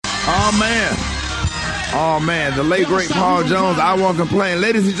Oh, man. The late, great Paul Jones, I Won't Complain.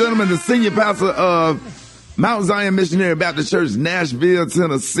 Ladies and gentlemen, the senior pastor of Mount Zion Missionary Baptist Church, Nashville,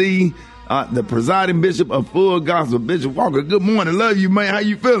 Tennessee, the presiding bishop of Full Gospel, Bishop Walker. Good morning. Love you, man. How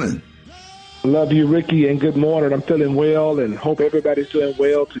you feeling? Love you, Ricky, and good morning. I'm feeling well and hope everybody's doing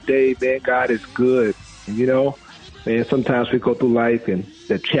well today. Man, God is good. And, you know, man, sometimes we go through life and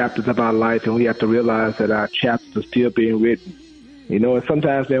the chapters of our life, and we have to realize that our chapters are still being written. You know, and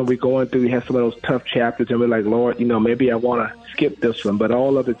sometimes, man, we're going through, we have some of those tough chapters, and we're like, Lord, you know, maybe I want to skip this one, but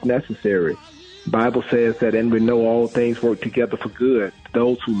all of it's necessary. The Bible says that, and we know all things work together for good,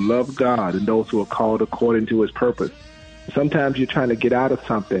 those who love God and those who are called according to his purpose. Sometimes you're trying to get out of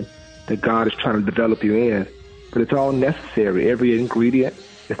something that God is trying to develop you in, but it's all necessary. Every ingredient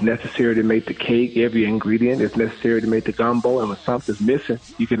is necessary to make the cake. Every ingredient is necessary to make the gumbo, and when something's missing,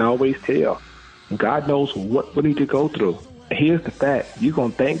 you can always tell. And God knows what we need to go through. Here's the fact. You're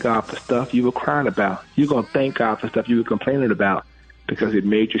going to thank God for stuff you were crying about. You're going to thank God for stuff you were complaining about because it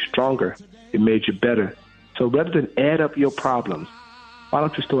made you stronger. It made you better. So rather than add up your problems, why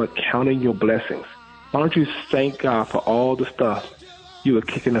don't you start counting your blessings? Why don't you thank God for all the stuff you were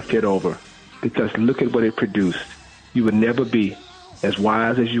kicking a fit over? Because look at what it produced. You would never be as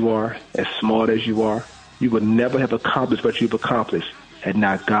wise as you are, as smart as you are. You would never have accomplished what you've accomplished had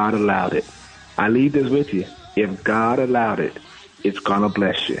not God allowed it. I leave this with you. If God allowed it, it's going to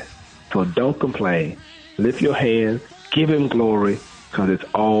bless you. So don't complain. Lift your hands. Give him glory because it's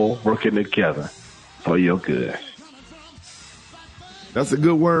all working together for your good. That's a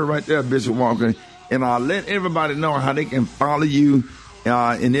good word right there, Bishop Walker. And I'll let everybody know how they can follow you.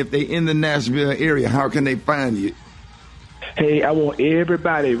 And if they're in the Nashville area, how can they find you? Hey, I want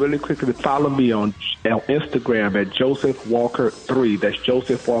everybody really quickly to follow me on Instagram at Joseph Walker 3. That's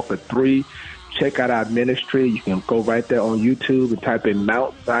Joseph Walker 3. Check out our ministry. You can go right there on YouTube and type in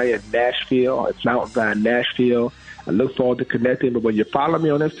Mount Zion Nashville. It's Mount Zion Nashville. I look forward to connecting. But when you follow me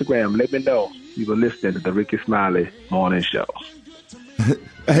on Instagram, let me know you were listening to the Rickey Smiley Morning Show.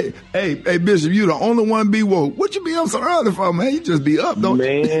 Hey, Bishop, you the only one be woke. What you be up so early for, man? You just be up, don't you?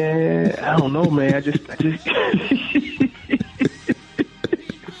 Man, I don't know, man. I just.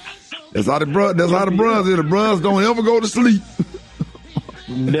 That's how the bros is. The bros don't ever go to sleep.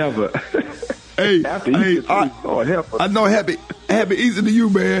 Never. Hey, I know happy Easter to you,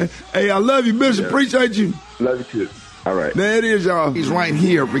 man. Hey, I love you, Bishop. Yeah. Appreciate you. Love you too. All right. There it is, y'all. He's right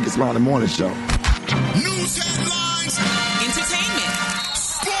here, Rickey Smiley Morning Show. News headlines, entertainment,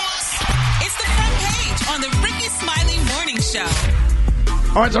 sports. It's the front page on the Rickey Smiley Morning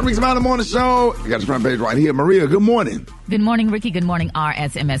Show. All right, so Rickey Smiley Morning Show. We got the front page right here. Maria, good morning. Good morning, Ricky. Good morning,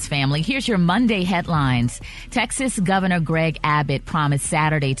 RSMS family. Here's your Monday headlines. Texas Governor Greg Abbott promised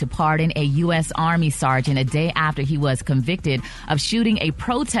Saturday to pardon a U.S. Army sergeant a day after he was convicted of shooting a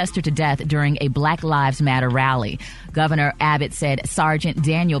protester to death during a Black Lives Matter rally. Governor Abbott said Sergeant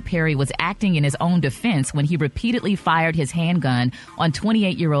Daniel Perry was acting in his own defense when he repeatedly fired his handgun on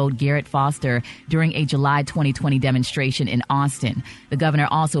 28-year-old Garrett Foster during a July 2020 demonstration in Austin. The governor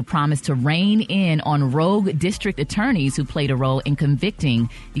also promised to rein in on rogue district attorneys who played a role in convicting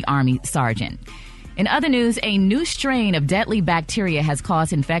the Army sergeant. In other news, a new strain of deadly bacteria has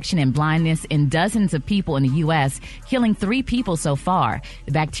caused infection and blindness in dozens of people in the U.S., killing 3 people so far.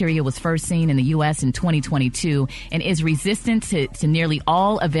 The bacteria was first seen in the U.S. in 2022 and is resistant to nearly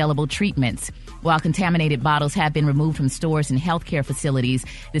all available treatments. While contaminated bottles have been removed from stores and healthcare facilities,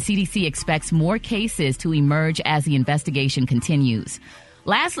 the CDC expects more cases to emerge as the investigation continues.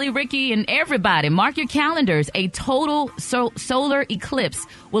 Lastly, Ricky and everybody, mark your calendars. A total solar eclipse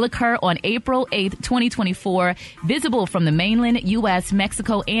will occur on April 8th, 2024, visible from the mainland U.S.,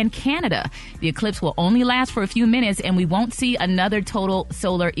 Mexico, and Canada. The eclipse will only last for a few minutes, and we won't see another total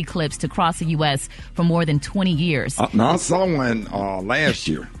solar eclipse to cross the U.S. for more than 20 years. I saw one last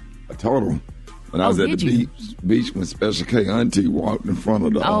year, a total. When I was at the beach when Special K Auntie walked in front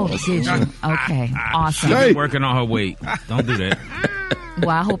of the... Oh, did you? Okay, awesome. She's been working on her weight. Don't do that. Well,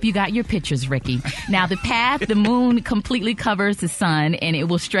 I hope you got your pictures, Ricky. Now, the moon completely covers the sun, and it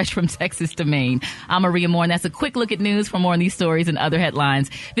will stretch from Texas to Maine. I'm Maria Moore, and that's a quick look at news. For more on these stories and other headlines,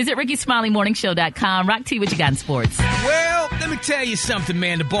 visit RickeySmileyMorningShow.com. Rock T, what you got in sports? Well, let me tell you something,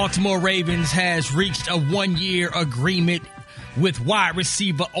 man. The Baltimore Ravens has reached a one-year agreement with wide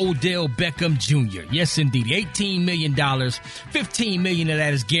receiver Odell Beckham Jr. Yes, indeed. $18 million. $15 million of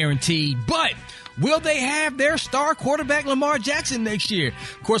that is guaranteed. But will they have their star quarterback Lamar Jackson next year?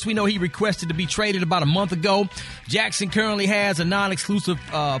 Of course, we know he requested to be traded about a month ago. Jackson currently has a non-exclusive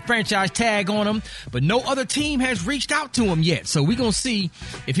franchise tag on him, but no other team has reached out to him yet. So we're going to see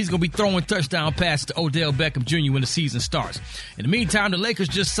if he's going to be throwing touchdown passes to Odell Beckham Jr. when the season starts. In the meantime, the Lakers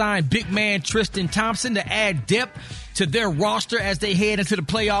just signed big man Tristan Thompson to add depth to their roster as they head into the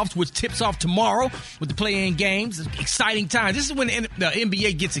playoffs, which tips off tomorrow with the play-in games. Exciting time. This is when the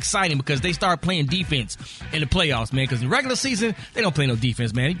NBA gets exciting because they start playing defense in the playoffs, man. Because in the regular season, they don't play no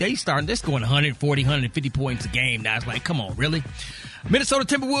defense, man. They're scoring 140, 150 points a game. Now it's like, come on, really? Minnesota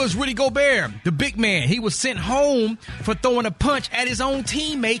Timberwolves Rudy Gobert, the big man, he was sent home for throwing a punch at his own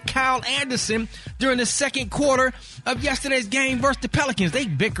teammate Kyle Anderson during the second quarter of yesterday's game versus the Pelicans. They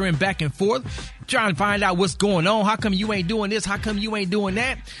bickering back and forth, trying to find out what's going on. How come you ain't doing this? How come you ain't doing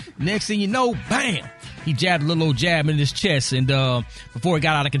that? Next thing you know, bam! He jabbed a little old jab in his chest, and before it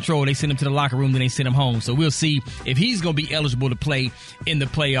got out of control, they sent him to the locker room, then they sent him home. So we'll see if he's going to be eligible to play in the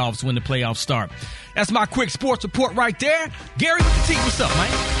playoffs when the playoffs start. That's my quick sports report right there. Gary with the T, what's up,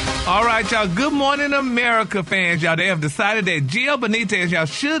 man? All right, y'all. Good morning, America fans, y'all. They have decided that Gio Benitez, y'all,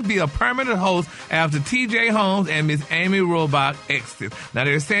 should be a permanent host after T.J. Holmes and Miss Amy Robach exit. Now,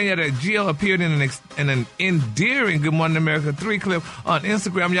 they're saying y'all, that Gio appeared in an endearing Good Morning America 3 clip on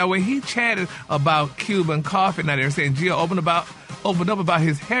Instagram, y'all, where he chatted about Cuban coffee. Now, they're saying Gio opened up about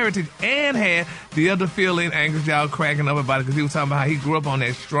his heritage and had the other feeling angles, y'all, cracking up about it because he was talking about how he grew up on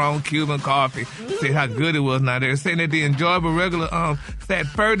that strong Cuban coffee. Say how good it was. Now, they're saying that the enjoyable regular sat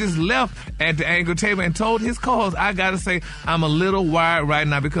furthest left at the angle table and told his co-host, I got to say, I'm a little wired right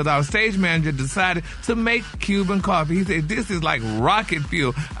now because our stage manager decided to make Cuban coffee. He said, this is like rocket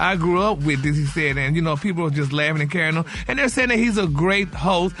fuel. I grew up with this, he said, and, you know, people were just laughing and carrying on. And they're saying that he's a great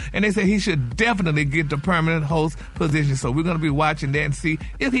host, and they said he should definitely get the permanent host position. So we're going to be watching that and see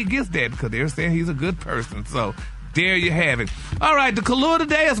if he gets that because they're saying he's a good person. So there you have it. All right, the color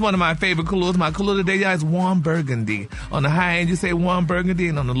today is one of my favorite colors. My color today, y'all, is warm burgundy. On the high end, you say warm burgundy,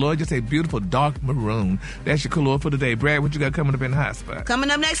 and on the low, you say beautiful dark maroon. That's your color for today. Brad, what you got coming up in the hot spot?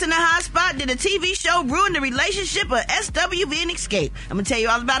 Coming up next in the hot spot, did a TV show ruin the relationship of SWV and Xscape? I'm going to tell you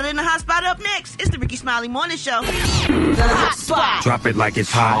all about it in the hot spot up next. It's the Rickey Smiley Morning Show. The hot spot. Drop it like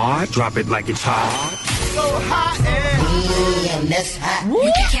it's hot. Drop it like it's hot. So hot and that's hot.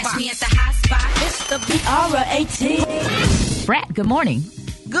 You can catch me at the hot spot. It's the BR18. Brett, good morning.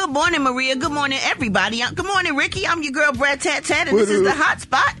 Good morning, Maria. Good morning, everybody. Good morning, Ricky. I'm your girl, Brad Tat Tat, and this is the hot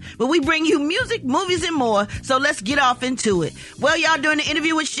spot where we bring you music, movies, and more. So let's get off into it. Well, y'all, during the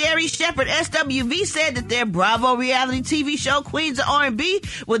interview with Sherry Shepherd, SWV said that their Bravo reality TV show, Queens of R&B,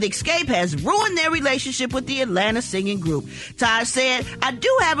 with Xscape has ruined their relationship with the Atlanta singing group. Ty said, I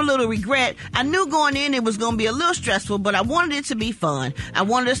do have a little regret. I knew going in it was going to be a little stressful, but I wanted it to be fun. I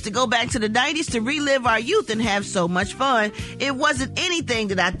wanted us to go back to the 90s to relive our youth and have so much fun. It wasn't anything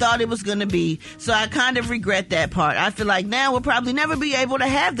that I thought it was going to be, so I kind of regret that part. I feel like now we'll probably never be able to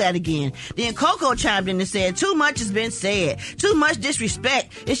have that again. Then Coco chimed in and said, too much has been said. Too much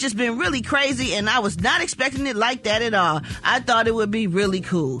disrespect. It's just been really crazy, and I was not expecting it like that at all. I thought it would be really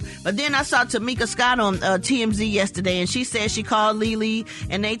cool. But then I saw Tamika Scott on TMZ yesterday, and she said she called Lily,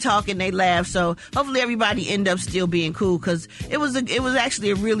 and they talk and they laugh, so hopefully everybody end up still being cool, because it was actually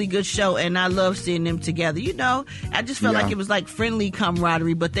a really good show, and I love seeing them together. You know, I just felt like it was like friendly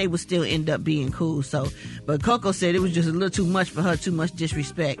camaraderie, but they would still end up being cool. So, but Coco said it was just a little too much for her, too much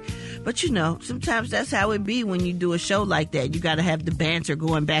disrespect. But you know, sometimes that's how it be when you do a show like that. You got to have the banter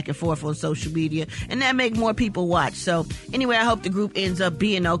going back and forth on social media, and that make more people watch. So anyway, I hope the group ends up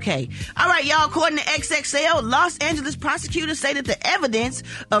being okay. All right, y'all, according to XXL, Los Angeles prosecutors say that the evidence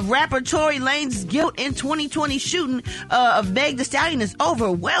of rapper Tory Lanez's guilt in 2020 shooting of Meg Thee Stallion is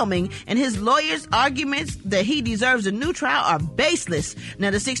overwhelming, and his lawyer's arguments that he deserves a new trial are baseless. Now,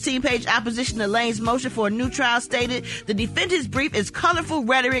 the 16-page opposition to Lane's motion for a new trial stated the defendant's brief is colorful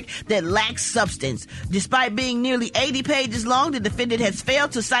rhetoric that lacks substance. Despite being nearly 80 pages long, the defendant has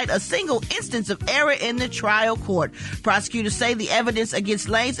failed to cite a single instance of error in the trial court. Prosecutors say the evidence against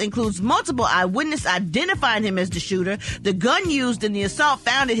Lane's includes multiple eyewitnesses identifying him as the shooter, the gun used in the assault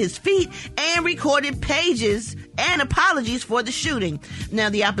found at his feet, and recorded pages and apologies for the shooting. Now,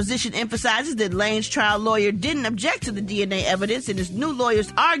 the opposition emphasizes that Lane's trial lawyer didn't object to the DNA evidence, and his new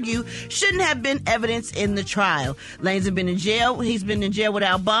lawyers argue shouldn't have been evidence in the trial. Lane's have been in jail. He's been in jail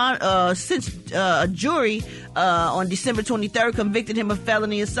without bond since a jury on December 23rd convicted him of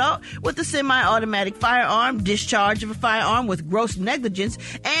felony assault with a semi-automatic firearm, discharge of a firearm with gross negligence,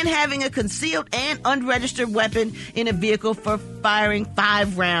 and having a concealed and unregistered weapon in a vehicle for firing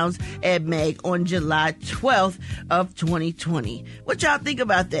 5 rounds at Meg on July 12th of 2020. What y'all think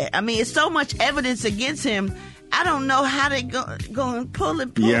about that? I mean, it's so much evidence against him. I don't know how they go and pull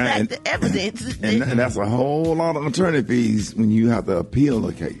back the evidence. And that's a whole lot of attorney fees when you have to appeal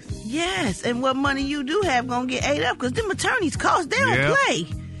a case. Yes, and what money you do have gonna get ate up because them attorneys cost, they don't play.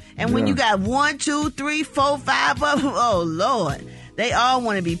 And when you got 1, 2, 3, 4, 5 of them, oh Lord, they all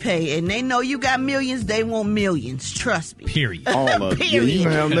want to be paid, and they know you got millions. They want millions. Trust me. Period. All of it. Yeah, you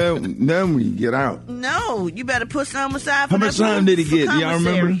have them when you get out. No, you better put some aside for How much time did he get? Do y'all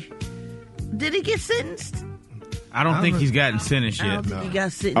remember? Did he get sentenced? I don't think he's gotten sentenced yet. I don't think he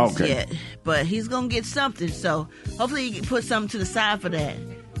got sentenced yet, but he's gonna get something. So hopefully he can put something to the side for that.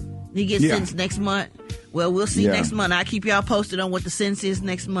 He gets sentenced next month. Well, we'll see next month. I'll keep y'all posted on what the sentence is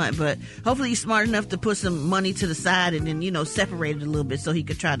next month. But hopefully he's smart enough to put some money to the side and then, separate it a little bit so he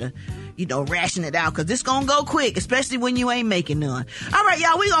could try to, ration it out. Because it's going to go quick, especially when you ain't making none. All right,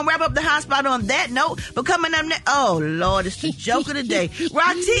 y'all, we're going to wrap up the hot spot on that note. But coming up next, oh, Lord, it's the joke of the day.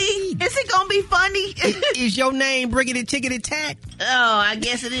 Rock T, is it going to be funny? Is your name Briggity Tickety Tack? Oh, I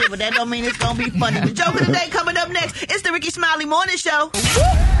guess it is, but that don't mean it's going to be funny. The joke of the day coming up next. It's the Rickey Smiley Morning Show.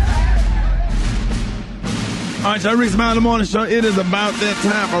 All right, so Rickey Smiley Morning Show. It is about that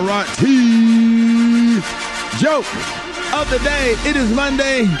time for Rock T. Joke of the day. It is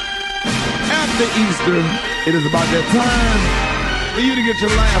Monday after Easter. It is about that time for you to get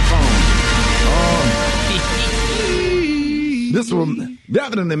your laugh on. This will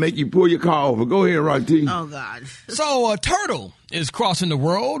definitely make you pull your car over. Go ahead, Rock T. Oh, God. So a turtle is crossing the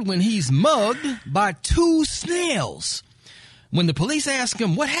road when he's mugged by 2 snails. When the police ask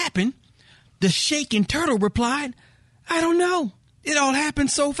him what happened, the shaking turtle replied, I don't know. It all happened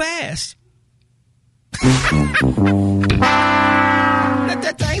so fast. Let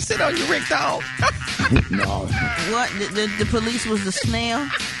that thing sit on you, Rick, dog. No. What? The police was the snail?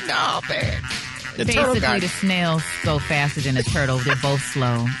 No, man. Basically, the snails go faster than the turtle. They're both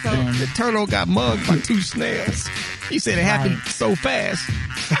slow. The turtle got mugged by 2 snails. He said it happened so fast.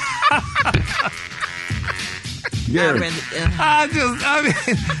 Yeah. I mean,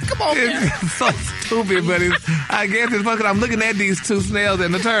 come on, it's so stupid, but I guess it's fucking. I'm looking at these 2 snails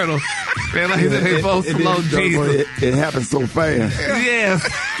and the turtle. Man, like they both slow Jesus. It happened so fast. Yes.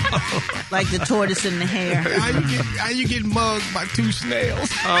 Like the tortoise and the hare. How you get mugged by 2 snails?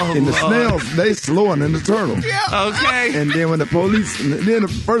 Oh, and the snails, they slower than the turtle. Yeah. Okay. And then when the police,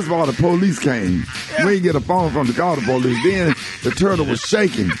 first of all, the police came. Yeah. We didn't get a phone from to call the police. Then the turtle was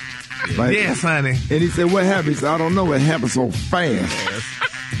shaking. Like, yes, honey. And he said, what happened? He said, I don't know. It happened so fast.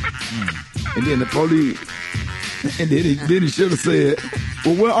 And then the police, and then he should have said,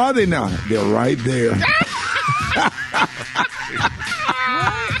 well, where are they now? They're right there.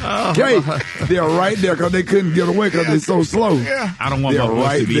 Okay, they're right there because they couldn't get away because they're so slow. Yeah. I don't want my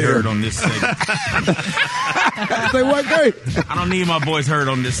voice to be heard on this segment. Say what, Kay? I don't need my voice heard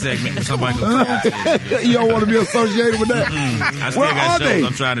on this segment. Somebody you don't want to be associated with that? I still got shows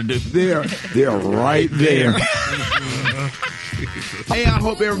I'm trying to do. They're right there. Hey, I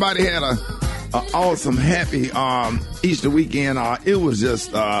hope everybody had a awesome, happy Easter weekend. It was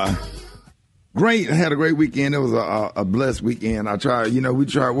just great. I had a great weekend. It was a blessed weekend. I tried, we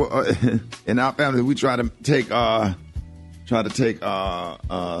tried in our family. We try to take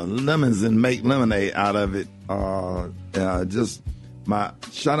lemons and make lemonade out of it.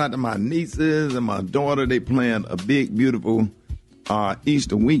 Shout out to my nieces and my daughter. They planned a big, beautiful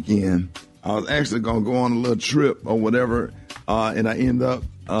Easter weekend. I was actually going to go on a little trip or whatever, and I ended up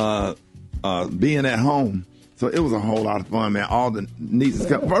being at home. So it was a whole lot of fun, man. All the nieces.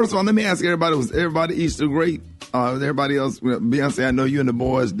 First of all, let me ask everybody, was everybody Easter great? Everybody else, Beyonce, I know you and the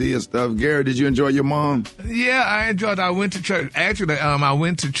boys did stuff. Gary, did you enjoy your mom? Yeah, I enjoyed it. I went to church. Actually, I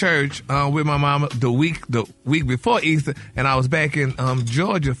went to church with my mom the week before Easter, and I was back in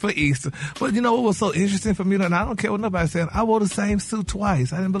Georgia for Easter. But you know what was so interesting for me? And I don't care what nobody said. I wore the same suit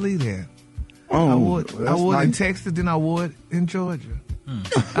twice. I didn't believe that. Oh, I wore it nice. in Texas, then I wore it in Georgia.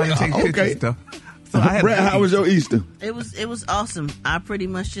 I didn't take pictures stuff. So Brett, how was your Easter? It was awesome. I pretty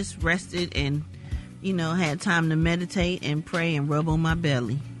much just rested and, had time to meditate and pray and rub on my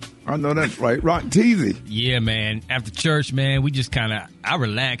belly. I know that's right. Rock Teasy. Yeah, man. After church, man, we just I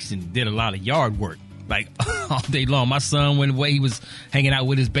relaxed and did a lot of yard work. Like, all day long. My son went away. He was hanging out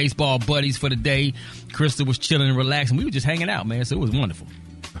with his baseball buddies for the day. Krista was chilling and relaxing. We were just hanging out, man. So it was wonderful.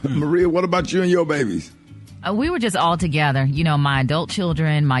 Maria, what about you and your babies? We were just all together. You know, my adult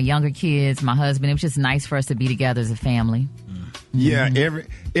children, my younger kids, my husband. It was just nice for us to be together as a family. Yeah,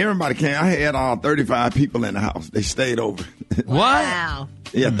 everybody came. I had 35 people in the house. They stayed over. Wow.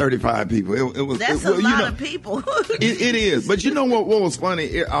 Yeah, 35 people. That's a lot of people. it is. But you know what was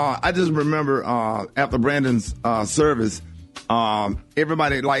funny? I just remember after Brandon's service,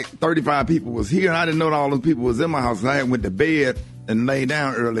 everybody, like 35 people was here. And I didn't know that all those people was in my house. I had went to bed and lay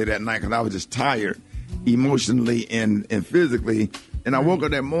down early that night because I was just tired emotionally and physically. And I woke up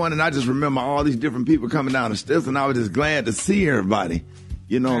that morning, I just remember all these different people coming down the steps, and I was just glad to see everybody.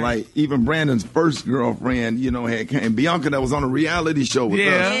 You know, like even Brandon's first girlfriend, you know, had came. Bianca, that was on a reality show with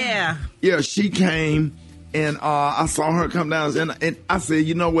us. Yeah, she came, and I saw her come down, and I said,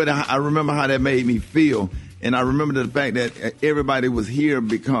 you know what, I remember how that made me feel. And I remember the fact that everybody was here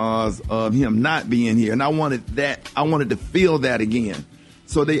because of him not being here. And I wanted to feel that again.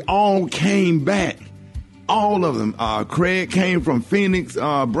 So they all came back. All of them. Craig came from Phoenix.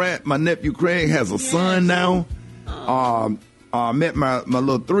 Brad, my nephew Craig, has a son now. Met my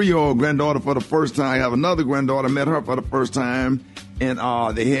little 3-year-old granddaughter for the first time. I have another granddaughter. Met her for the first time. And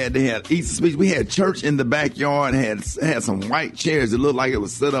they had Easter speech. We had church in the backyard. Had some white chairs. It looked like it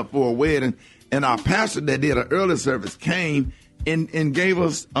was set up for a wedding. And our pastor that did an early service came and gave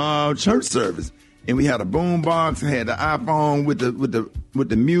us church service. And we had a boom box, had the iPhone with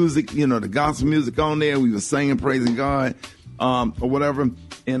the music, you know, the gospel music on there. We were singing, praising God, or whatever.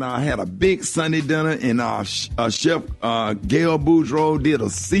 And I had a big Sunday dinner, and our chef Gail Boudreaux did a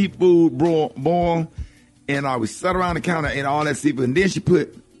seafood boil. And we sat around the counter and ate all that seafood. And then she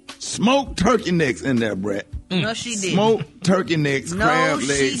put smoked turkey necks in there, Brett. No, she didn't. Smoked turkey necks, crab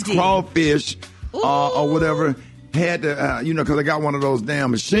legs, crawfish, or whatever. Had to, you know, because I got one of those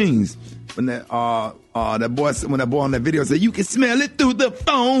damn machines. When that boy on that video said, "You can smell it through the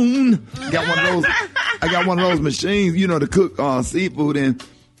phone." I got one of those machines, you know, to cook seafood in.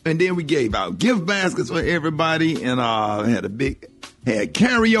 And then we gave out gift baskets for everybody, and had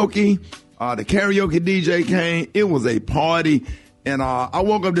karaoke. The karaoke DJ came. It was a party. And I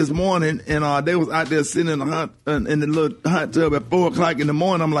woke up this morning, and they was out there sitting in the little hot tub at 4:00 in the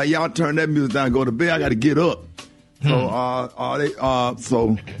morning. I'm like, y'all turn that music down, go to bed. I got to get up.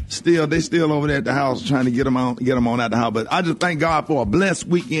 So they still over there at the house trying to get them on out the house. But I just thank God for a blessed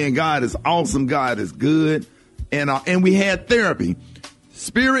weekend. God is awesome. God is good, and we had therapy.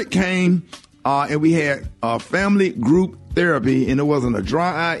 Spirit came, and we had family group therapy, and there wasn't a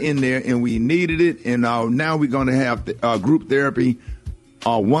dry eye in there, and we needed it. And now we're going to have group therapy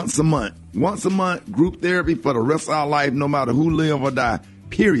once a month. Once a month, group therapy for the rest of our life, no matter who live or die.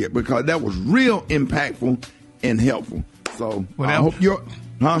 Period. Because that was real impactful and helpful. So I hope you're,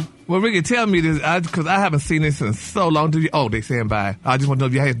 huh? Well, Ricky, tell me this, because I haven't seen this in so long. They saying bye. I just want to know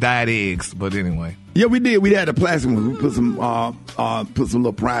if you had dyed eggs, but anyway. Yeah, we did. We had a plastic one. We put some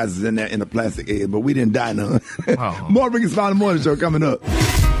little prizes in there in the plastic egg, but we didn't dye none. Oh. More Ricky Smiley Morning Show coming up. See,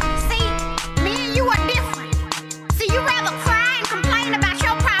 me and you are different. See, you rather cry and complain about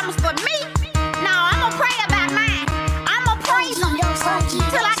your problems, but me, no, I'm gonna pray about mine. I'm gonna praise them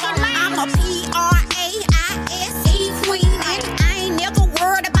till I get mine. I'm a PRAISE queen, and I ain't never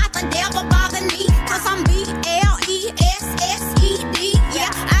worried about the devil bothering me, 'cause I'm BLESSED. Yeah,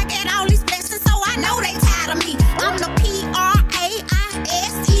 I get all these blessings, so I know they tired of me. I'm the PRAISE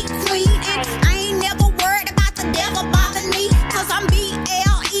queen, and I ain't never worried about the devil bothering me, 'cause I'm BLESSED.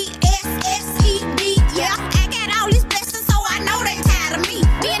 Yeah, I get all these blessings, so I know they tired of me.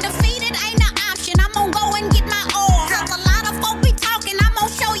 Being defeated ain't an option. I'm gonna go and get my oil, 'cause a lot of folk be talking. I'm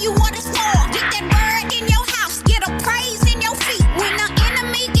gonna show you what it's for. Get that word in your house, get a praise in your feet. When the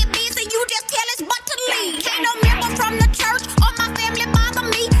enemy get busy, you just tell his butt to leave. Can't no member from the church or my family bother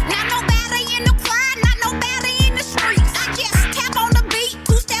me. Not nobody in the choir, not nobody in the streets. I just tap on the beat,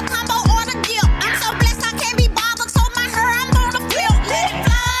 2-step combo or the dip. I'm so blessed I can't be bothered, so my hair I'm gonna flip. Let it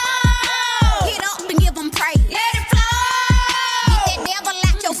flow. Get up and give him praise. Let it flow. Get that devil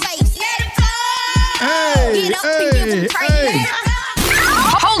out your face. Let it flow. Get up and give him praise. Let it flow.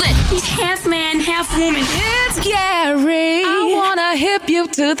 Hold it. He's half man, half woman. It's Gary. I wanna hip you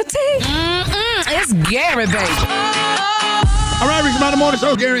to the T. It's Gary, baby. All right, Ricky Smiley Morning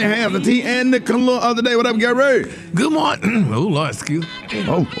Show. Gary has the tea and the color of the day. What up, Gary? Good morning. Oh, Lord, excuse me.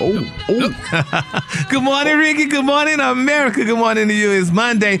 Oh. Good morning, Ricky. Good morning, America. Good morning to you. It's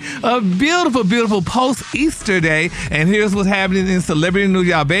Monday, a beautiful, beautiful post-Easter day. And here's what's happening in celebrity news,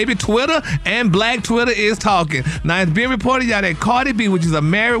 y'all. Baby, Twitter and Black Twitter is talking. Now, it's being reported, y'all, that Cardi B, which is a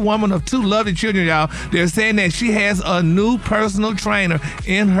married woman of 2 lovely children, y'all, they're saying that she has a new personal trainer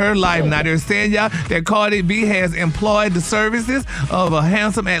in her life. Now, they're saying, y'all, that Cardi B has employed the services services of a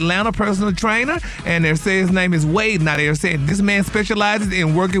handsome Atlanta personal trainer, and they're saying his name is Wade. Now they're saying this man specializes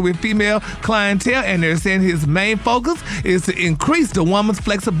in working with female clientele, and they're saying his main focus is to increase the woman's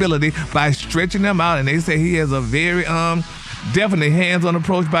flexibility by stretching them out, and they say he has a very definitely hands-on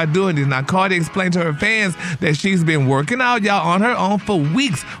approach by doing this. Now, Cardi explained to her fans that she's been working out, y'all, on her own for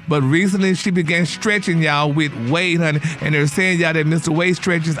weeks, but recently she began stretching, y'all, with Wade, honey, and they're saying, y'all, that Mr. Wade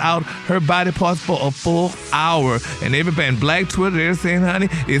stretches out her body parts for a full hour. And everybody in Black Twitter, they're saying, honey,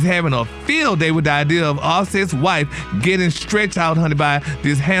 is having a field day with the idea of Offset's wife getting stretched out, honey, by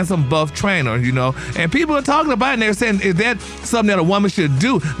this handsome buff trainer, you know. And people are talking about it, and they're saying, is that something that a woman should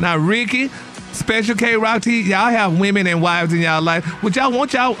do? Now, Rickey, Special K, Rock T, y'all have women and wives in y'all life. Would y'all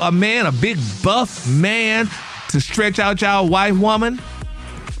want y'all a man, a big buff man, to stretch out y'all wife woman?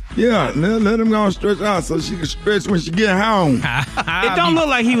 Yeah, let him go and stretch out so she can stretch when she get home. It don't look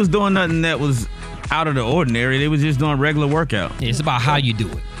like he was doing nothing that was out of the ordinary. They was just doing regular workout. Yeah, it's about how you do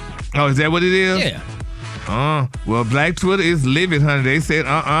it. Oh, is that what it is? Yeah. Well, Black Twitter is livid, honey. They said,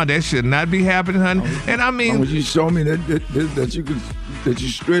 that should not be happening, honey. And I mean, would you show me that you could that you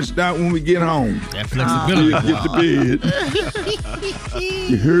stretched out when we get home? That flexibility. Get to bed.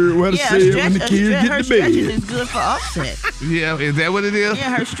 You heard what I said when the kids get to bed. Her stretching is good for Offset. Yeah, is that what it is?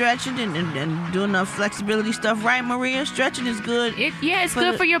 Yeah, her stretching and doing the flexibility stuff, right, Maria? Stretching is good. It's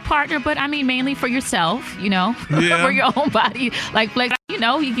good for your partner, but I mean mainly for yourself, you know, Yeah. for your own body. Like flex, you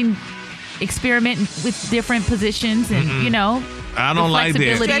know, you can experiment with different positions and, you know. I don't like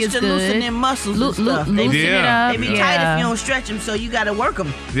that. Stretch is to good. loosen them muscles and stuff. Loosen it up. They be tight if you don't stretch them, so you got to work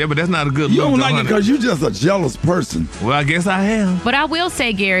them. Yeah, but that's not a good You look. don't though, like it honey. because you're just a jealous person. Well, I guess I am. But I will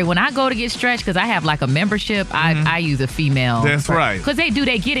say, Gary, when I go to get stretched, because I have like a membership, I use a female. That's right. Because they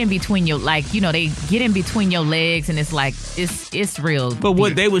get in between your, like, you know, they get in between your legs, and it's like, it's real. But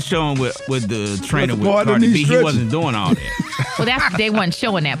what they was showing with the trainer with part of Cardi me B, he stretching? wasn't doing all that. Well, they wasn't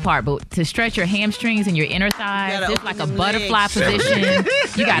showing that part, but to stretch your hamstrings and your inner thighs, it's like a butterfly position.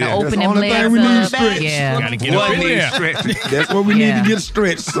 You got to Yeah. open That's the them only legs thing we need to up. stretch. Yeah. Gotta get What up in needs there. stretching? That's what we need Yeah. to get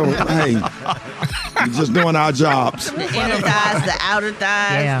stretched. So, hey, we're just doing our jobs. The inner thighs, the outer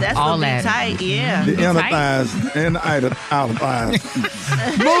thighs. Yeah, That's all going to be that. tight, yeah. The inner tight. thighs and the outer thighs.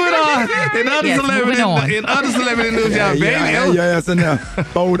 Moving on. In other Yes, moving on. celebrity news, y'all, baby. I had your ass in there.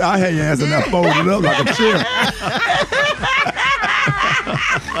 I had your ass in there folded up like a chair.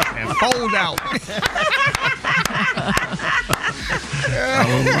 And fold out.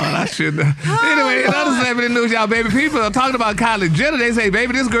 Oh, Lord, I shouldn't have. Anyway, in other celebrity news, y'all, baby, people are talking about Kylie Jenner. They say,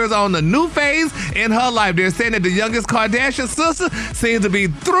 baby, this girl's on the new phase in her life. They're saying that the youngest Kardashian sister seems to be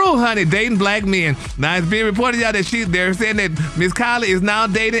through, honey, dating black men. Now, it's being reported, y'all, that they're saying that Miss Kylie is now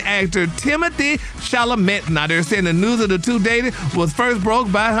dating actor Timothy Chalamet. Now, they're saying the news of the two dating was first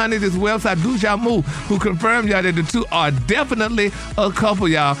broke by, honey, this website, Do Y'all Move, who confirmed, y'all, that the two are definitely a couple,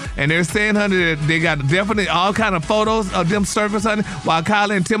 y'all. And they're saying, honey, that they got definitely all kind of photos of them surface, honey, while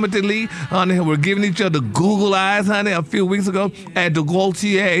Kylie and Timothy Lee, honey, were giving each other Google eyes, honey, a few weeks ago at the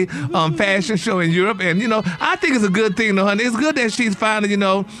Gaultier fashion show in Europe. And, you know, I think it's a good thing, though, honey. It's good that she's finally, you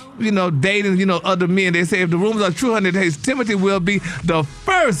know, dating, other men. They say if the rumors are true, honey, Timothy will be the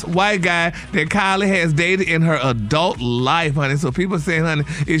first white guy that Kylie has dated in her adult life, honey. So people saying, honey,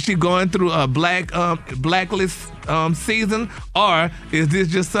 is she going through a blacklist season, or is this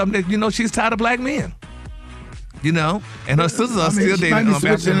just something that, she's tired of black men? And her sisters are still She dating. might be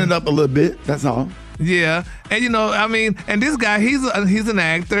switching it up a little bit. That's all. Yeah, and and this guy, he's an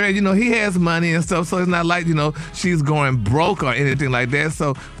actor, and he has money and stuff, so it's not like she's going broke or anything like that.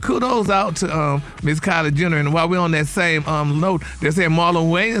 So kudos out to Miss Kylie Jenner. And while we're on that same note, they're saying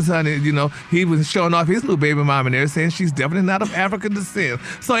Marlon Wayans, honey, he was showing off his new baby mama, and they're saying she's definitely not of African descent.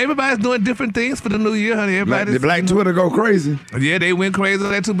 So everybody's doing different things for the new year, honey. The black Twitter go crazy. Yeah, they went crazy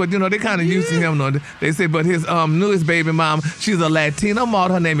on that too, but they kind of used to him. Though. They say, but his newest baby mama, she's a Latino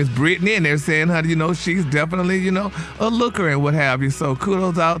model. Her name is Brittany, and they're saying, honey, she's definitely, a looker and what have you. So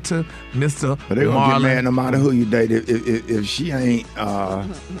kudos out to Mr. But they're gonna get Marlon. mad no matter who you date. If she ain't,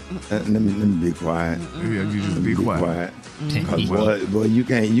 let me be quiet. Yeah, you just be quiet. Because boy, you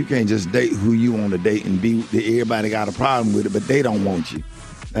can't just date who you want to date and be. Everybody got a problem with it, but they don't want you.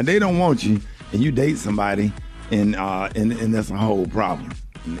 And they don't want you, and you date somebody, and that's a whole problem.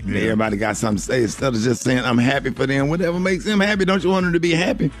 Yeah. Everybody got something to say instead of just saying I'm happy for them. Whatever makes them happy. Don't you want them to be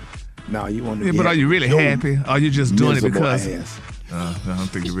happy? No, you want to. Yeah, but are you really happy? Or are you just doing it because? Ass. I don't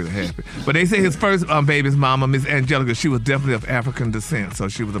think you're really happy. But they say his first baby's mama, Miss Angelica, she was definitely of African descent, so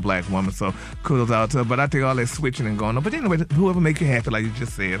she was a black woman. So kudos out to her. But I think all that switching and going on. But anyway, whoever make you happy, like you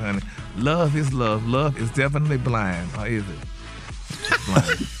just said, honey, love is love. Love is definitely blind, or is it?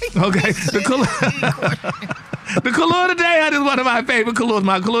 Blind. Okay. The color today is one of my favorite colors.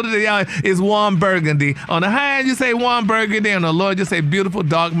 My color today, y'all, is warm burgundy. On the high end, you say warm burgundy. On the low, you say beautiful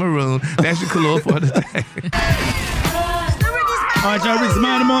dark maroon. That's your color for today. All right, y'all, Rickey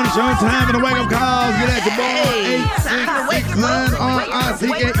Smiley Morning Show. Time for the wake-up calls. Get at your boy. 866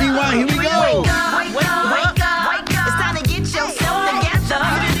 R-I-C-K-E-Y. Here we go. Wake up. It's time to get yourself together.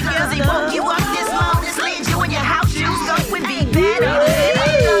 Because he woke you up this morning, slid you in your house shoes, go and be better.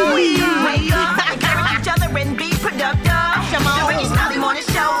 Wake up. Encourage each other and be productive. Come on, the Rickey Smiley Morning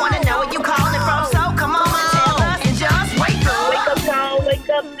Show. Wanna know where you calling from, so come on and tell us. And just wake up. Wake up, y'all. Wake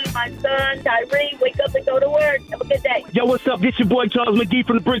up to my son, Tyree. Wake up and go to work. Have a good day. Yo, what's up? This your boy Charles McGee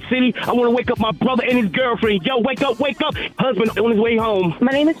from the Brick City. I want to wake up my brother and his girlfriend. Yo, wake up. Husband on his way home.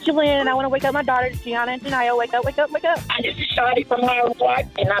 My name is Julian. I want to wake up my daughters, Gianna and Janaya. Wake up. This is Shawty from Harlem Park,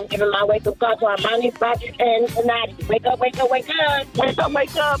 and I'm giving my wake-up call to our mommy, Rocky, and Nadi. Wake up. Wake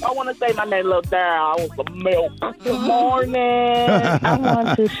up. I want to say my name Lil Dara. I want some milk. Good morning. I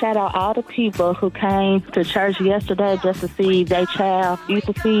want to shout out all the people who came to church yesterday just to see their child use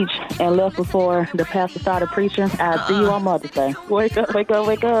a speech and left before the pastor started preaching. I'll see you on Mother's Day. Wake up. We gon'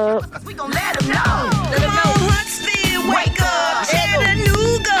 let them know. Huntsville, wake up.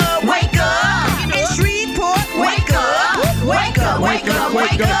 Chattanooga, wake up. In Shreveport, wake up. Wake up. Where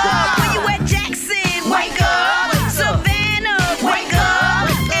you at, Jackson? Wake up. Savannah, wake up.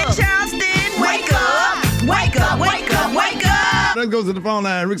 In Charleston, wake up. Let's go to the phone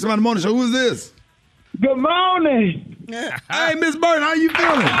line. Rickey Smiley Morning Show. Who is this? Good morning. Hey, Miss Burt, how you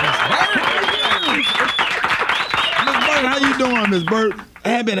feeling? Miss Burt, how you doing, Miss Burt?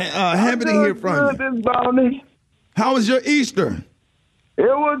 Happy to hear from you. This morning. How was your Easter? It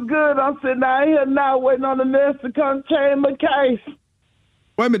was good. I'm sitting out here now waiting on the nurse to come change my case.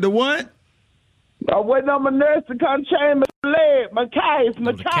 Wait a minute, the what? I'm waiting on my nurse to come change my leg, my case.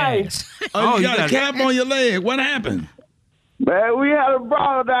 Oh, you got a cap on your leg. What happened? Man, we had a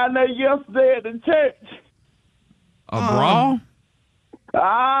brawl down there yesterday at the church. A brawl?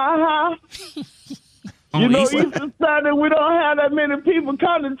 Uh-huh. You know, Easter Sunday, we don't have that many people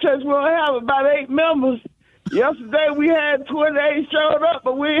come to church. We only have about 8 members. Yesterday, we had 28 showed up,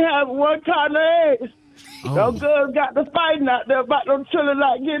 but we ain't have one kind of eggs. Those girls got the fighting out there about them children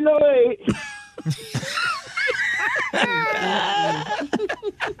not getting no eggs.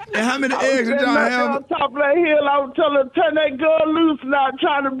 And how many eggs did y'all have? On top of that hill, I was telling them, turn that girl loose, and I was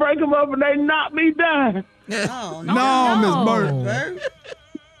trying to break them up, and they knocked me down. No, Miss Burt.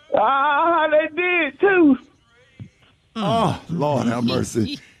 They did, too. Oh, Lord have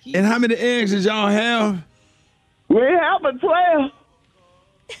mercy. And how many eggs did y'all have? We have a 12.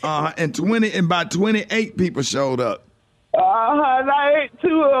 And about 28 people showed up. And I ate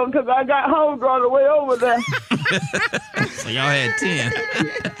 2 of them because I got hungry on the way over there. So y'all had 10.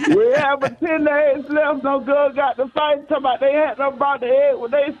 We have 10 eggs left. No girl got to fight. Talking about they had no brought the egg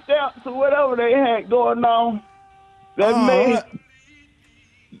with their steps or whatever they had going on. That's me.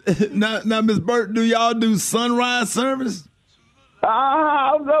 Now, Miss Burt, do y'all do sunrise service?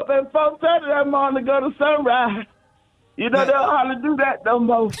 I was up at 4:30 that morning to go to sunrise. You know, they don't hardly do that no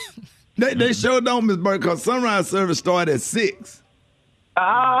more. They sure don't, Miss Burt, because sunrise service started at 6.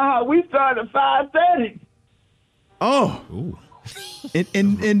 We started at 5:30. Oh. Ooh.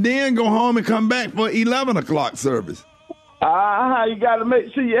 and then go home and come back for 11 o'clock service. You got to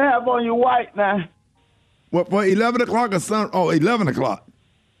make sure you have on your white now. What, for 11 o'clock or 11 o'clock?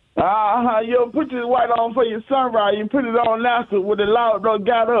 You don't put your white on for your sunrise. You put it on now so when the Lord don't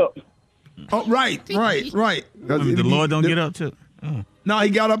got up. Oh, right. The Lord don't get up too. Oh. No,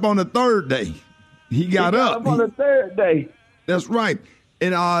 he got up on the 3rd day. He got up on the 3rd day. That's right.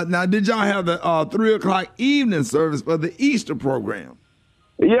 And now, did y'all have the 3 o'clock evening service for the Easter program?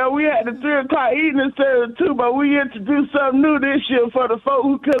 Yeah, we had the 3 o'clock evening service too, but we introduced something new this year for the folk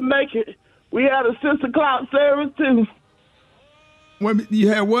who couldn't make it. We had a 6 o'clock service too. You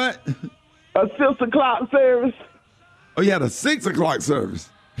had what? A 6 o'clock service. Oh, you had a 6 o'clock service?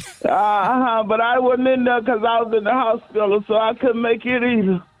 But I wasn't in there because I was in the hospital, so I couldn't make it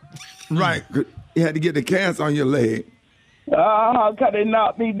either. Right. You had to get the cast on your leg. Because they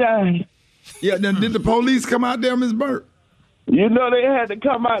knocked me down. Yeah, then did the police come out there, Miss Burt? You know they had to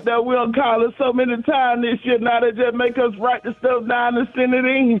come out there. We'll call us so many times this year. Now they just make us write the stuff down and send it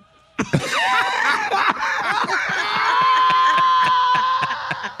in.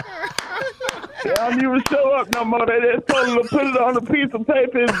 They don't even show up no more. They just told them to put it on a piece of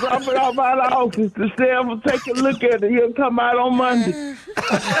paper and drop it out by the office. The sheriff will take a look at it. He'll come out on Monday.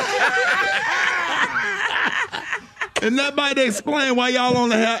 And nobody explain why y'all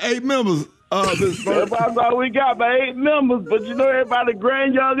only have 8 members. That's all we got, by 8 members. But you know, everybody,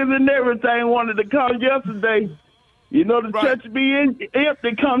 grand youngers and everything wanted to come yesterday. You know the church will be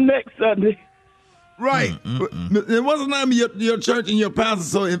empty come next Sunday. Right. And what's the name of your church and your pastor?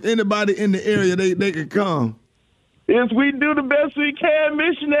 So if anybody in the area, they can come. Yes, we do the best we can,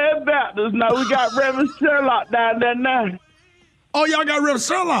 Missionary Baptist. Now we got Reverend Sherlock down there now. Oh, y'all got Reverend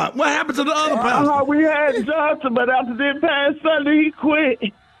Sherlock. What happened to the other pastor? We had Johnson, but after this past Sunday, he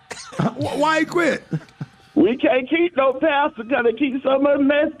quit. Why he quit? We can't keep no pastor because they keep so much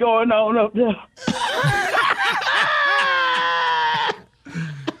mess going on up there.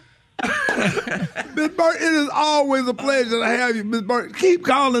 Miss Burt, it is always a pleasure to have you, Miss Burt. Keep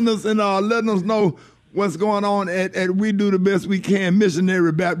calling us and letting us know what's going on at We Do the Best We Can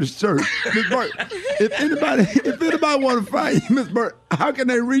Missionary Baptist Church. Miss Burt, if anybody want to find you, Miss Burt, how can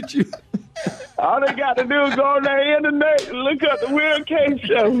they reach you? All they got to do is go on the internet and look up the Will K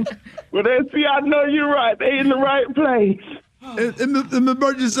Show. When they see I know you're right, they in the right place. And Miss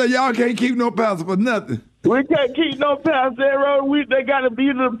Burt just said y'all can't keep no pastor for nothing. We can't keep no pastor every other week. They got to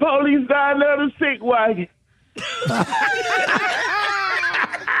be the police down there, the sick wagon.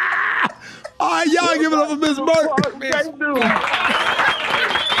 All right, y'all give it up for Miss Burt.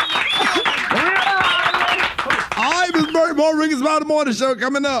 All right, Miss Burt, more Rickey Smiley Morning Show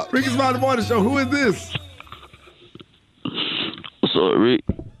coming up. Rickey Smiley Morning Show. Who is this? What's up, Rick?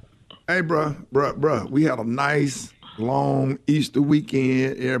 Hey, bruh. We had a nice, long Easter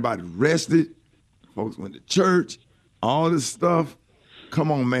weekend. Everybody rested. Folks went to church. All this stuff.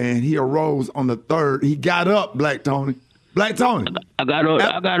 Come on, man. He arose on the 3rd. He got up, Black Tony. Black Tony. I got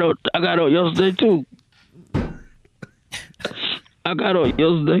up yesterday too. I got up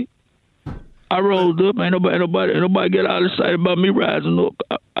yesterday. I rose up. Ain't nobody get out of sight about me rising up.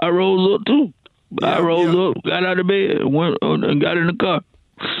 I rose up too. I rose up, got out of bed, went and got in the car.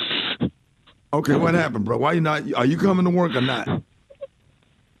 Okay, what happened, bro? Why you not? Are you coming to work or not?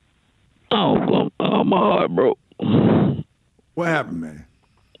 Oh, my heart broke. What happened, man?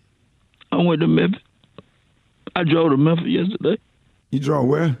 I went to Memphis. I drove to Memphis yesterday. You drove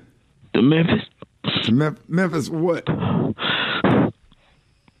where? To Memphis. To Memphis what? I'm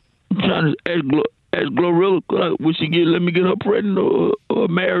trying to ask Glorilla, would she let me get her pregnant or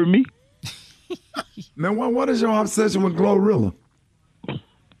marry me? Man, what is your obsession with Glorilla?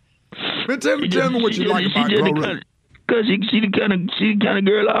 Man, tell me what you like about Glorilla. Because she the kind of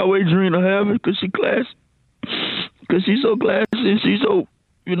girl I always dream of having, because she classy. Because she's so classy and she's so,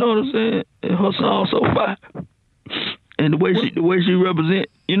 you know what I'm saying? And her song so fire. And the way she represent,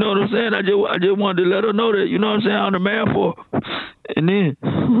 you know what I'm saying? I just wanted to let her know that, you know what I'm saying, I'm the man for her. And then.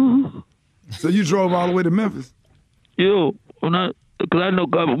 So you drove all the way to Memphis? Yo, because I know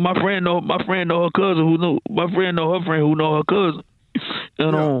my friend know her cousin who know my friend know her friend who know her cousin.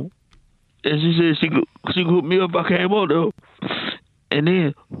 And and she said she could hook me up if I came over there. And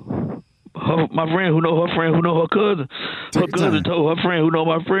then my friend who know her cousin, her cousin told her friend who know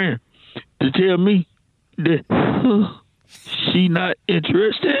my friend to tell me that she not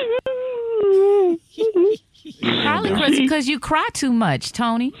interested. Probably because you cry too much,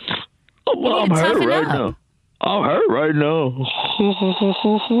 Tony. Oh, well, I'm hurt right now. I'm hurt right now.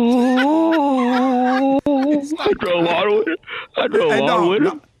 I drove all the way.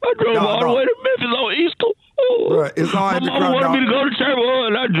 I drove all the way to Memphis on Easter. Bruh, it's all right to cry. Mama wanted me to go to church,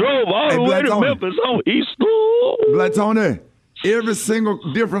 and I drove all the way to Memphis on Easter. Black Tony, every single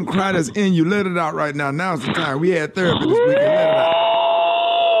different cry that's in you, let it out right now. Now's the time. We had therapy this weekend. Let it out.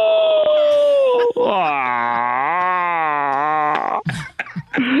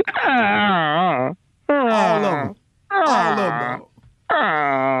 All of them.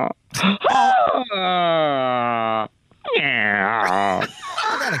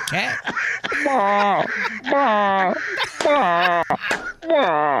 I got a cat.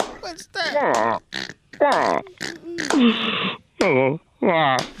 What's that?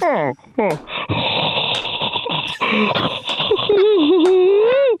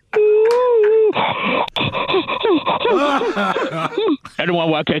 I don't want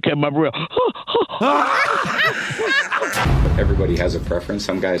why I can't catch my breath. Everybody has a preference.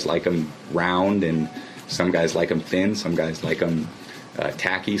 Some guys like them round, and some guys like them thin. Some guys like them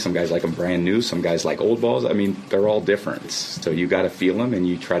tacky. Some guys like them brand new. Some guys like old balls. I mean, they're all different. So you got to feel them, and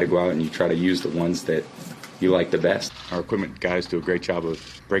you try to go out and you try to use the ones that you like the best. Our equipment guys do a great job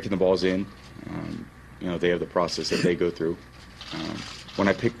of breaking the balls in. They have the process that they go through. When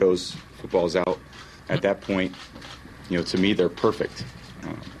I pick those footballs out, at that point, to me, they're perfect.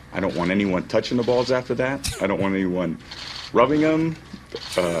 I don't want anyone touching the balls after that. I don't want anyone rubbing them.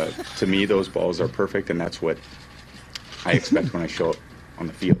 To me, those balls are perfect, and that's what I expect when I show up on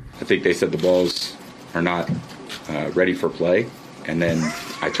the field. I think they said the balls are not ready for play, and then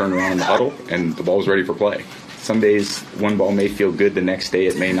I turn around in the huddle, and the ball's ready for play. some days one ball may feel good, the next day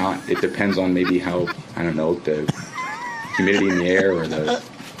it may not. It depends on maybe how, I don't know, the humidity in the air or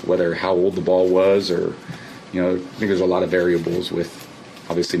how old the ball was, or, I think there's a lot of variables with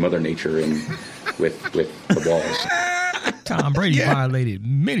obviously Mother Nature and with the balls. Tom Brady violated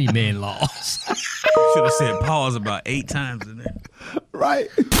many man laws. Should have said pause about 8 times in there. Right.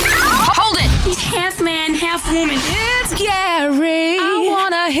 Hold it. He's half man, half woman. It's Gary. I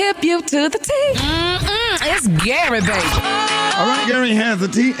wanna hip you to the T. It's Gary, baby. All right, Gary has the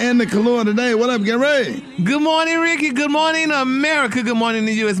tea and the Kahlua today. What up, Gary? Good morning, Ricky. Good morning, America. Good morning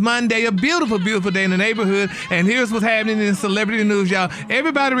to you. It's Monday, a beautiful, beautiful day in the neighborhood. And here's what's happening in celebrity news, y'all.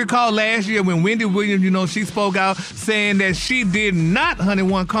 Everybody recall last year when Wendy Williams, she spoke out saying that she did not,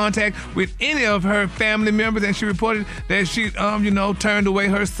 want contact with any of her family members, and she reported that she, turned away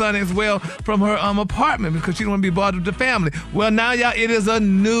her son as well from her apartment because she didn't want to be bothered with the family. Well, now, y'all, it is a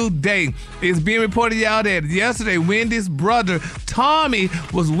new day. It's being reported, y'all, that yesterday Wendy's brother Tommy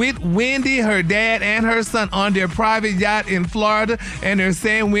was with Wendy, her dad, and her son on their private yacht in Florida, and they're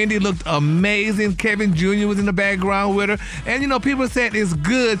saying Wendy looked amazing. Kevin Jr. was in the background with her, and people said it's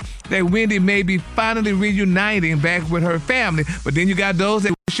good that Wendy may be finally reuniting back with her family, but then you got those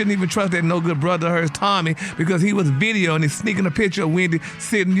that shouldn't even trust that no good brother of hers, Tommy, because he was videoing and sneaking a picture of Wendy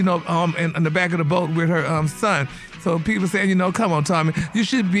sitting, in the back of the boat with her son. So people saying, come on, Tommy, you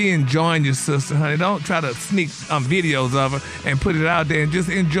should be enjoying your sister, honey. Don't try to sneak videos of her and put it out there, and just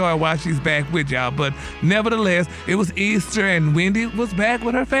enjoy while she's back with y'all. But nevertheless, it was Easter and Wendy was back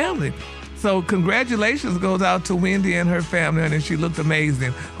with her family. So congratulations goes out to Wendy and her family, and she looked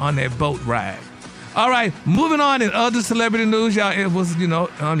amazing on that boat ride. All right, moving on in other celebrity news, y'all. It was,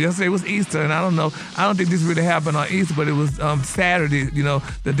 yesterday was Easter, and I don't think this really happened on Easter, but it was Saturday,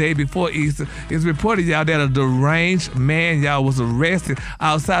 the day before Easter. It's reported, y'all, that a deranged man, y'all, was arrested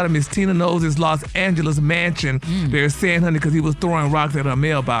outside of Miss Tina Knowles' Los Angeles mansion. They're saying, honey, because he was throwing rocks at her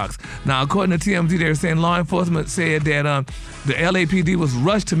mailbox. Now, according to TMZ, they're saying law enforcement said that the LAPD was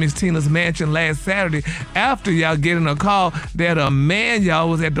rushed to Miss Tina's mansion last Saturday after, y'all, getting a call that a man, y'all,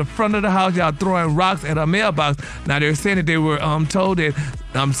 was at the front of the house, y'all, throwing rocks at her mailbox. Now, they're saying that they were told that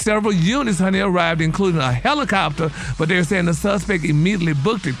several units, honey, arrived, including a helicopter, but they're saying the suspect immediately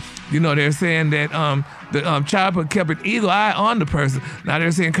booked it. They're saying that the chopper kept an eagle eye on the person. Now,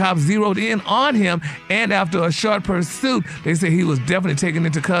 they're saying cops zeroed in on him, and after a short pursuit, they say he was definitely taken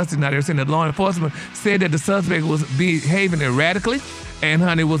into custody. Now, they're saying that law enforcement said that the suspect was behaving erratically, and,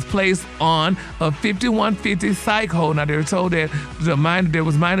 honey, was placed on a 5150 psych hold. Now, they were told that there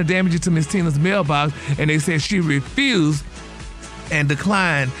was minor damages to Miss Tina's mailbox, and they said she refused and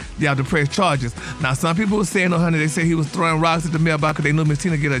declined, y'all, to press charges. Now, some people were saying, honey, they say he was throwing rocks at the mailbox because they knew Miss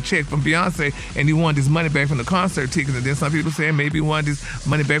Tina get a check from Beyonce, and he wanted his money back from the concert tickets. And then some people saying maybe he wanted his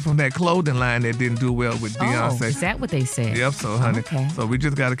money back from that clothing line that didn't do well with Beyonce. Is that what they said? Yep, so, honey. Okay. So we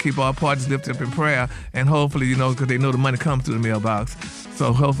just got to keep our parties lifted up in prayer, and hopefully, because they know the money comes through the mailbox.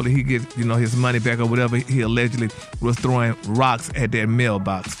 So hopefully he gets, his money back or whatever he allegedly was throwing rocks at that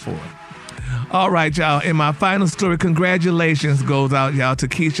mailbox for. All right, y'all. In my final story, congratulations goes out, y'all, to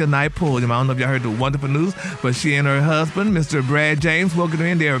Keisha Knight Pulliam. I don't know if y'all heard the wonderful news, but she and her husband, Mr. Brad James, welcomed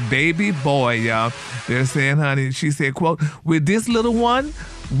in their baby boy, y'all. They're saying, honey, she said, quote, "With this little one,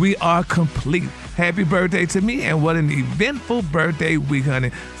 we are complete. Happy birthday to me, and what an eventful birthday week,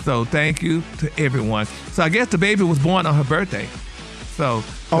 honey." So thank you to everyone. So I guess the baby was born on her birthday. So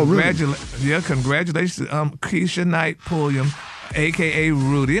congratulations, Keisha Knight Pulliam, a.k.a.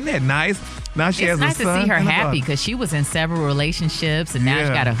 Rudy. Isn't that nice? Now she has a son. It's nice to see her happy because she was in several relationships, and now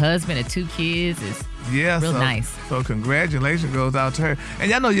she got a husband and 2 kids. It's real nice. So congratulations goes out to her.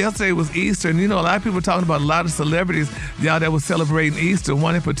 And y'all know yesterday was Easter, and a lot of people were talking about a lot of celebrities, y'all, that was celebrating Easter.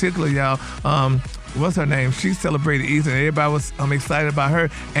 One in particular, y'all, what's her name? She celebrated Easter, and everybody was excited about her.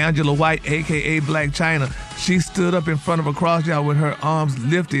 Angela White, a.k.a. Black China. She stood up in front of a cross, y'all, with her arms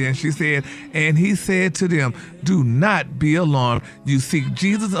lifted, and she said, "And he said to them, 'Do not be alarmed. You seek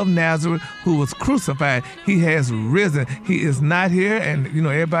Jesus of Nazareth, who was crucified. He has risen. He is not here.'" And,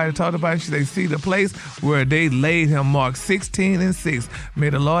 everybody talked about it. They see the place where they laid him, Mark 16:6.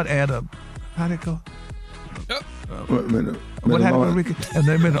 May the Lord add a... How'd it go? What happened, Ricky? And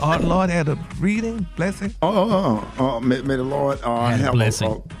then may the Lord add a reading, blessing? May the Lord have a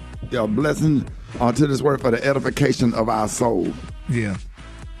blessing. A blessing to this word for the edification of our soul. Yeah.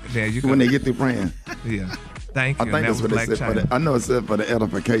 There you go. When they get through praying. Yeah. Thank you. I think that's what they said. I know it said for the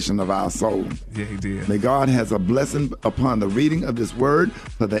edification of our soul. Yeah, he did. May God has a blessing upon the reading of this word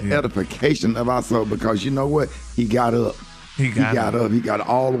for the edification of our soul, because you know what? He got up. He got up. He got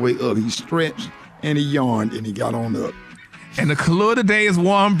all the way up. He stretched and he yawned and he got on up. And the color today is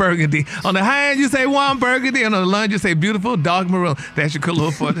warm burgundy. On the high end, you say warm burgundy, and on the lunge, you say beautiful dark maroon. That's your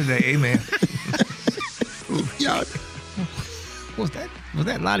color for today. Amen. Y'all, was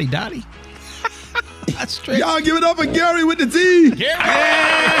that Lottie Dottie? Y'all give it up for Gary with the T. Gary.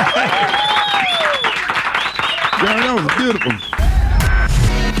 Gary, that was beautiful.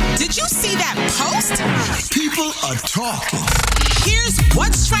 Did you see that post? People are talking. Here's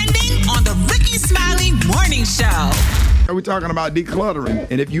what's trending on the Rickey Smiley Morning Show. We're talking about decluttering.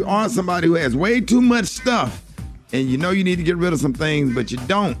 And if you are somebody who has way too much stuff and you know you need to get rid of some things, but you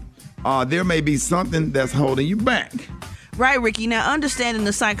don't, there may be something that's holding you back. Right, Ricky. Now, understanding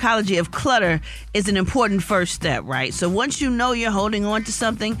the psychology of clutter is an important first step, right? So once you know you're holding on to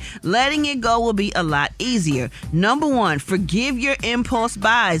something, letting it go will be a lot easier. Number one, forgive your impulse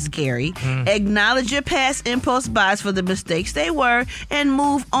buys, Gary. Acknowledge your past impulse buys for the mistakes they were and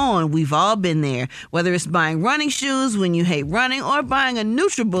move on. We've all been there. Whether it's buying running shoes when you hate running or buying a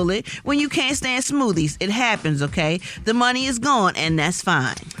NutriBullet when you can't stand smoothies. It happens, okay? The money is gone, and that's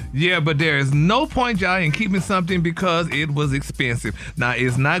fine. Yeah, but there is no point, y'all, in keeping something because it was expensive. Now,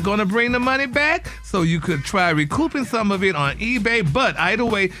 it's not going to bring the money back, so you could try recouping some of it on eBay, but either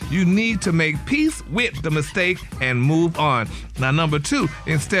way, you need to make peace with the mistake and move on. Now, number two,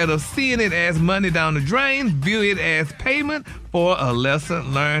 instead of seeing it as money down the drain, view it as payment for a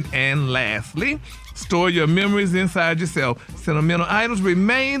lesson learned. And lastly, store your memories inside yourself. Sentimental items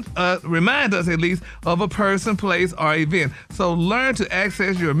remind us at least of a person, place, or event. So learn to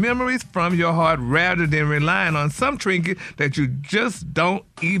access your memories from your heart rather than relying on some trinket that you just don't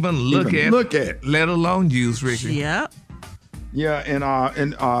even look at, let alone use, Ricky. Yep. Yeah, and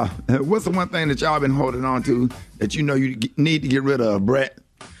what's the one thing that y'all been holding on to that you know you need to get rid of, Brett?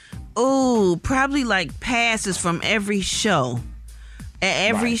 Ooh, probably like passes from every show.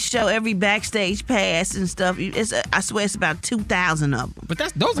 Every show, every backstage pass and stuff. I swear it's about 2,000 of them. But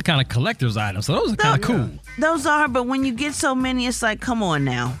those are kind of collector's items, so those are kind of cool. Those are, but when you get so many, it's like, come on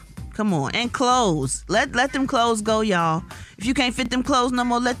now. Come on. And clothes. Let them clothes go, y'all. If you can't fit them clothes no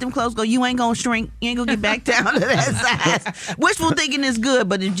more, let them clothes go. You ain't gonna shrink. You ain't gonna get back down to that size. Wishful thinking is good,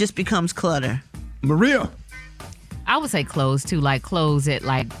 but it just becomes clutter. Maria. I would say clothes too, like clothes that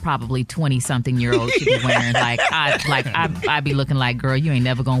like probably 20-something-year-olds should be wearing. I'd be looking like, girl, you ain't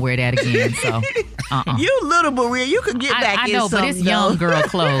never gonna wear that again. So, You little Maria, you could get back in I know, but it's young girl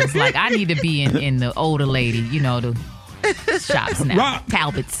clothes. Like I need to be in the older lady, the shops now,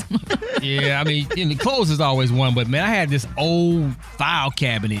 Talbots. Yeah, I mean, the clothes is always one, but man, I had this old file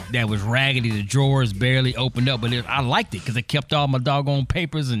cabinet that was raggedy. The drawers barely opened up, but I liked it because it kept all my doggone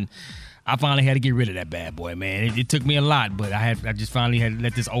papers and. I finally had to get rid of that bad boy, man. It took me a lot, but I just finally had to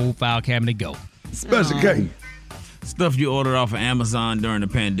let this old file cabinet go. Special K. Stuff you ordered off of Amazon during the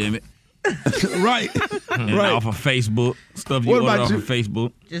pandemic. Right. And off of Facebook. Stuff you ordered off of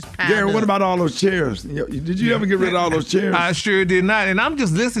Facebook. Gary, what about all those chairs? Did you ever get rid of all those chairs? I sure did not. And I'm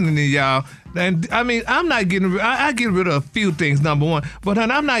just listening to y'all. And I mean, I'm not getting I get rid of a few things, number one. But,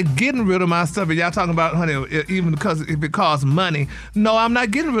 honey, I'm not getting rid of my stuff. And y'all talking about, honey, even because it costs money. No, I'm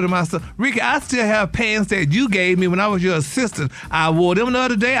not getting rid of my stuff. Ricky, I still have pants that you gave me when I was your assistant. I wore them the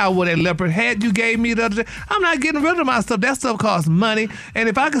other day. I wore that leopard hat you gave me the other day. I'm not getting rid of my stuff. That stuff costs money. And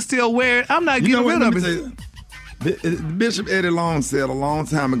if I can still wear it, I'm not getting rid of it. Bishop Eddie Long said a long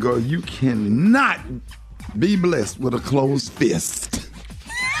time ago, you cannot be blessed with a closed fist.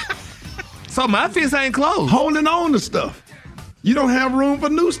 So my fist ain't closed. Holding on to stuff. You don't have room for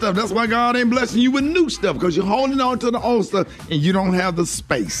new stuff. That's why God ain't blessing you with new stuff, because you're holding on to the old stuff and you don't have the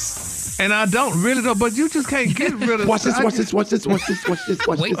space. And I don't really know, but you just can't get rid of Watch this. Wait for it. Watch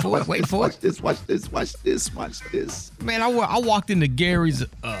this. Man, I walked into Gary's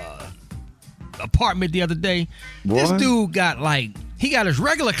apartment the other day. Boy. This dude got he got his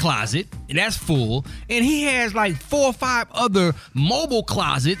regular closet, and that's full, and he has 4 or 5 other mobile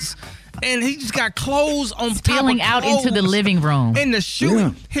closets, and he just got clothes on spilling top of out clothes into the living room. And the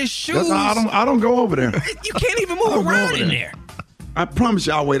shoe, his shoes. I don't go over there. You can't even move around in there. I promise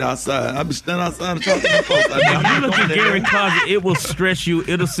you I'll wait outside. I'll be standing outside and talking to my folks. If you look at Gary's closet, it will stress you.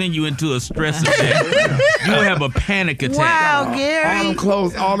 It'll send you into a stress attack. You will have a panic attack. Wow, Gary.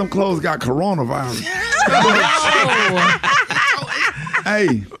 All them clothes got coronavirus.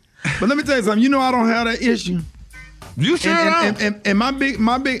 Hey, but let me tell you something. I don't have that issue. You sure don't? And my big,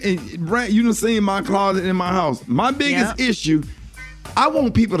 Brent, you done seen my closet in my house. My biggest issue, I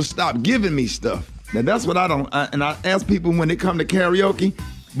want people to stop giving me stuff. Now, that's what I don't, and I ask people when they come to karaoke,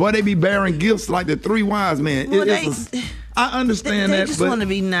 boy, they be bearing gifts like the 3 wise men. Well, I understand they that. just but want to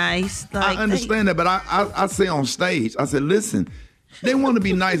be nice. I understand that, but I say on stage, I said, listen, They want to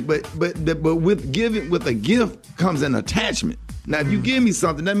be nice, but with a gift comes an attachment. Now, if you give me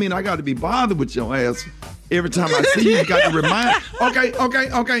something, that means I got to be bothered with your ass every time I see you. You got to remind.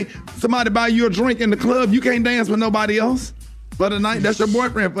 Okay. Somebody buy you a drink in the club. You can't dance with nobody else for the night. That's your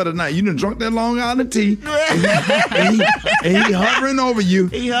boyfriend for the night. You done drunk that Long Island tea, and he hovering over you.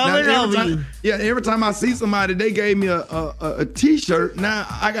 He hovering over you. Yeah, every time I see somebody, they gave me a T-shirt.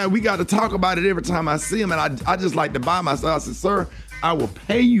 Now we got to talk about it every time I see them, and I just like to buy myself. I said, sir, I will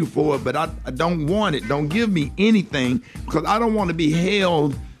pay you for it, but I don't want it. Don't give me anything because I don't want to be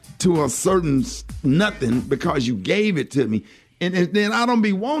held to a certain nothing because you gave it to me. And then I don't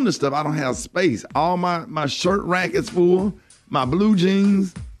be wanting the stuff. I don't have space. All my shirt rack is full, my blue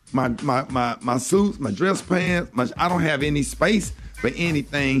jeans, my suits, my dress pants. I don't have any space for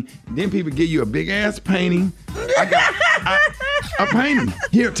anything. Then people give you a big ass painting. I got a painting.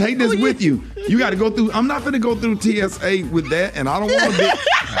 Here, take this with you. You got to go through. I'm not going to go through TSA with that, and I don't want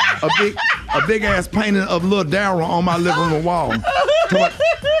a big ass painting of Lil Darryl on my living room wall.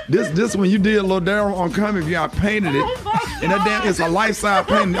 This when you did Lil Darryl on Comic View, I painted it, and it's a life-size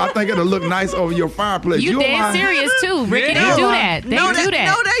painting. I think it'll look nice over your fireplace. You dead serious too, Ricky? Yeah. They do that. They do that.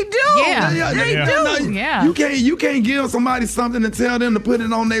 No, they do. Yeah, They do. Yeah. You can't give somebody something and tell them to put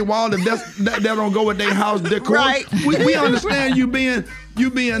it on their wall if that don't go with their house decor. Right. We understand you being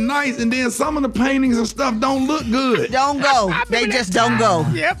nice, and then some of the paintings and stuff don't look good. Don't go. They just don't go.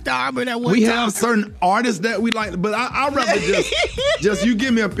 Yep, I remember that one We time. have certain artists that we like, but I'd rather just you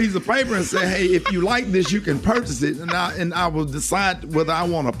give me a piece of paper and say, hey, if you like this, you can purchase it, and I will decide whether I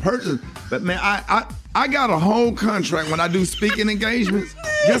want to purchase. But man, I got a whole contract when I do speaking engagements.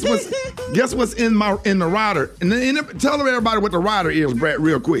 Guess what's in the rider? And then tell everybody what the rider is, Brad,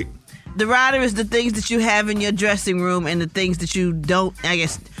 real quick. The rider is the things that you have in your dressing room and the things that you don't, I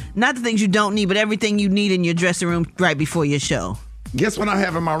guess, not the things you don't need, but everything you need in your dressing room right before your show. Guess what I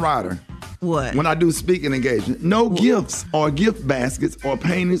have in my rider? What? When I do speaking engagement. No gifts or gift baskets or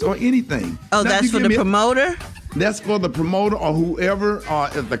paintings or anything. Oh, that's for the promoter? That's for the promoter or whoever,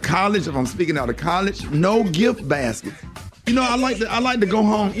 at the college, if I'm speaking out of college. No gift baskets. You know, I like to go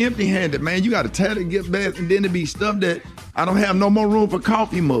home empty-handed, man. You got to tear the gift basket, and then to be stuff that I don't have no more room for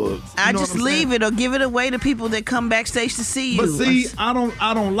coffee mugs. I just leave it or give it away to people that come backstage to see you. But see, I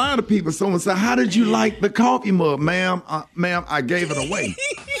don't lie to people. Someone say, "How did you like the coffee mug, ma'am?" Ma'am, I gave it away.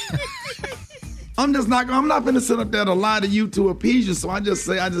 I'm not going to sit up there to lie to you to appease you. So I just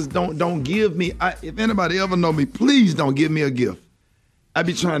say, don't give me. If anybody ever know me, please don't give me a gift. I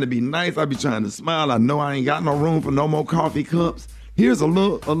be trying to be nice. I be trying to smile. I know I ain't got no room for no more coffee cups. Here's a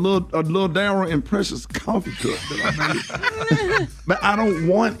little Darryl and Precious coffee cup that I made. But I don't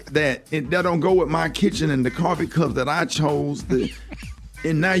want that. That don't go with my kitchen and the coffee cups that I chose.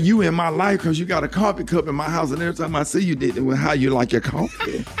 And now you in my life because you got a coffee cup in my house, and every time I see you, did it with how you like your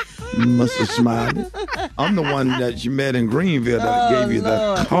coffee. Mr. Smiley. I'm the one that you met in Greenville that gave you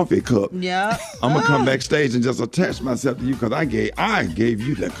the coffee cup. Yeah. I'm gonna come backstage and just attach myself to you because I gave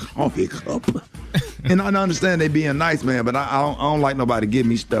you the coffee cup. And I understand they being nice, man, but I don't like nobody give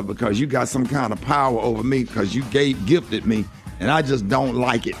me stuff because you got some kind of power over me because you gifted me, and I just don't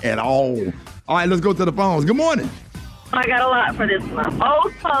like it at all. All right, let's go to the phones. Good morning. I got a lot for this one.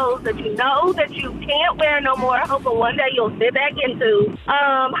 Old clothes that you know that you can't wear no more, hoping one day you'll sit back into.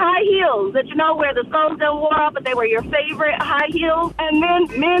 High heels that you know where the soles done wore off, but they were your favorite high heels. And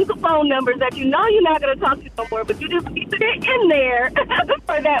then men's phone numbers that you know you're not going to talk to no more, but you just keep it in there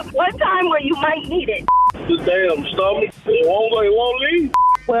for that one time where you might need it. The damn stomach, it won't leave.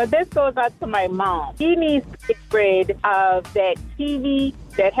 Well, this goes out to my mom. She needs to get rid of that TV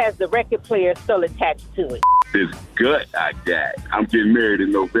that has the record player still attached to it. This gut I got. I'm getting married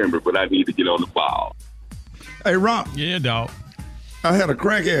in November, but I need to get on the ball. Hey, Rob. Yeah, dog. I had a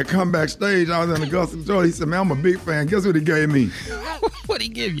crackhead come backstage. I was in Augusta, Georgia. He said, man, I'm a big fan. Guess what he gave me? What'd he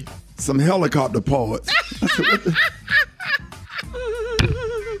give you? Some helicopter parts. I said,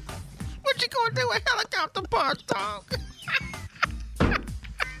 What you gonna do with helicopter parts, dog?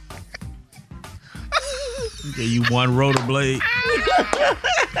 Gave you one rotor blade.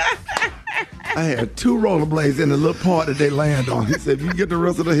 I had 2 rollerblades in the little part that they land on. He said, if you get the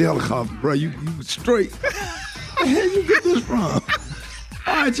rest of the helicopter, bro, you straight. Where the hell you get this from?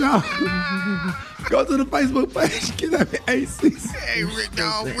 All right, y'all. Go to the Facebook page. Get that ACC. Hey, Rick,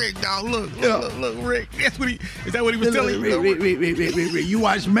 dog, look, Rick. That's what is that what he was telling you? Rick, you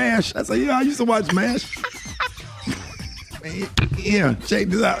watch MASH? I said, yeah, I used to watch MASH. Yeah, check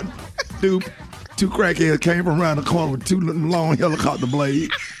this out. Dude, 2 crackheads came from around the corner with 2 long helicopter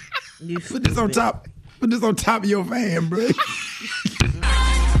blades. Put this on top of your van, bro. Get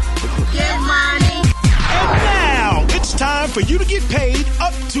money. And now it's time for you to get paid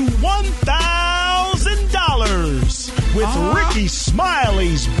up to $1,000 with Rickey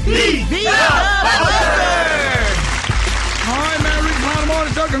Smiley's Beat the Buzzer. All right, man, Rickey Smiley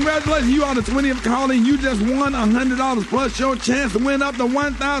Morning Show. Congratulations. You are the 20th caller. You just won $100 plus your chance to win up to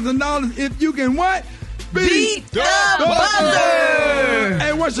 $1,000 if you can what? Beat the Buzzer.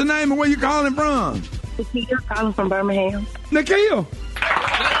 Hey, what's your name and where you calling from? Nikhil calling from Birmingham. Nikhil.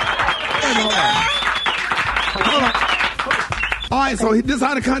 Hold on. All right, so this is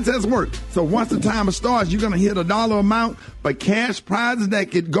how the contest works. So once the timer starts, you're going to hit a dollar amount for cash prizes that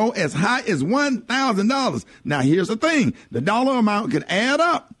could go as high as $1,000. Now, here's the thing. The dollar amount can add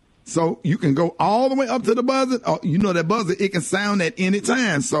up. So you can go all the way up to the buzzer. You know that buzzer, it can sound at any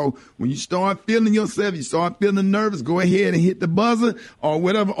time. So when you start feeling yourself, you start feeling nervous, go ahead and hit the buzzer or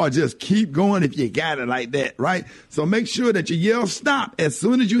whatever, or just keep going if you got it like that, right? So make sure that you yell stop as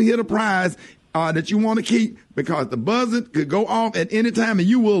soon as you hit a prize that you want to keep, because the buzzer could go off at any time and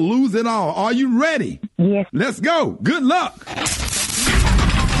you will lose it all. Are you ready? Yes. Let's go. Good luck.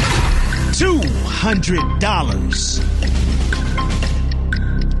 $200.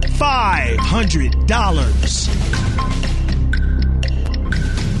 $500.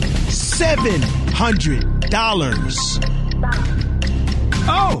 $700.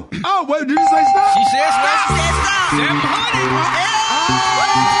 Oh, wait, did you say stop? She said stop. She said stop.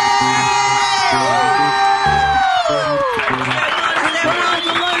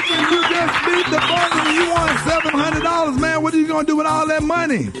 700. You just beat the buzzer and you won $700, man. What are you going to do with all that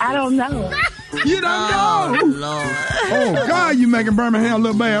money? I don't know. You don't know? Lord. Oh, God, you making Birmingham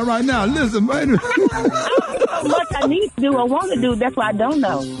look bad right now. Listen, baby. I don't know what I need to do or want to do. That's why I don't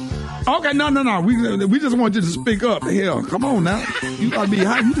know. Okay, no. We just want you to speak up. Hell, come on now. You got to be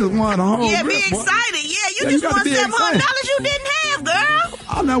hyped. You just won a whole Yeah, be grip, boy. excited. Yeah, you Yeah, just won $700 you didn't have, girl.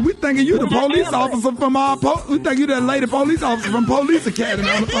 Oh, no, we thinking you the police officer from we think you that lady police officer from Police Academy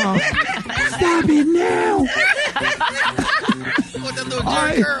on the phone. Stop it now. What that little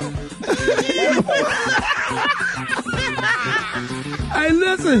jerk girl? Hey,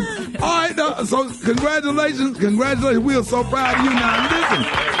 listen. All right, so congratulations. We are so proud of you. Now, listen.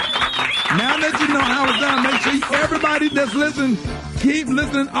 Now that you know how it's done, make sure everybody that's listening, keep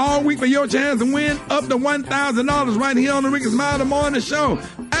listening all week for your chance to win up to $1,000 right here on the Rickey Smiley Morning Show.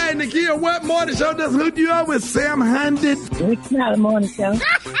 Hey, Nikhil, what morning show just hooked you up with Sam Handed? Rickey Smiley Morning Show.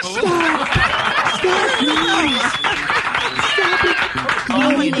 Stop, please. Stop it.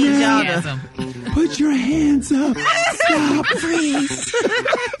 Oh, we need y'all to put your hands up. Stop, please.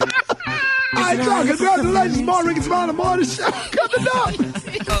 All right, y'all, congratulations, more Rickey Smiley Morning Show coming up.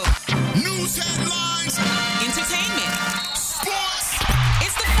 News headlines, entertainment, sports.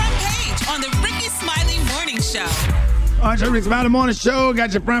 It's the front page on the Rickey Smiley Morning Show. All right, Rickey Smiley Morning Show.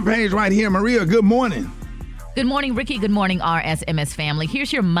 Got your front page right here. Maria, good morning. Good morning, Rickey. Good morning, RSMS family.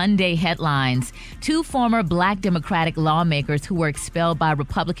 Here's your Monday headlines. 2 former Black Democratic lawmakers who were expelled by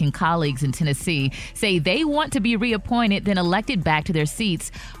Republican colleagues in Tennessee say they want to be reappointed, then elected back to their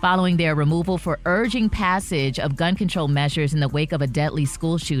seats following their removal for urging passage of gun control measures in the wake of a deadly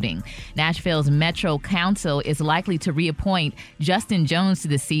school shooting. Nashville's Metro Council is likely to reappoint Justin Jones to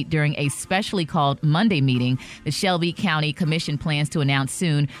the seat during a specially called Monday meeting. The Shelby County Commission plans to announce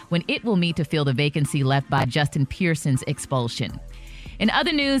soon when it will meet to fill the vacancy left by Justin Pearson's expulsion. In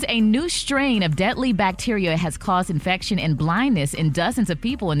other news, a new strain of deadly bacteria has caused infection and blindness in dozens of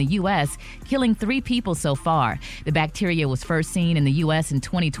people in the U.S., killing 3 people so far. The bacteria was first seen in the U.S. in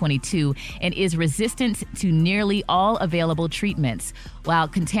 2022 and is resistant to nearly all available treatments. While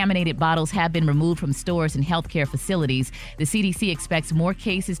contaminated bottles have been removed from stores and healthcare facilities, the CDC expects more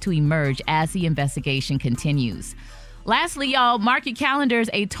cases to emerge as the investigation continues. Lastly, y'all, mark your calendars.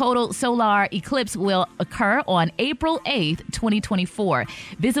 A total solar eclipse will occur on April 8th, 2024,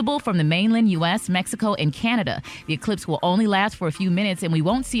 visible from the mainland U.S., Mexico, and Canada. The eclipse will only last for a few minutes, and we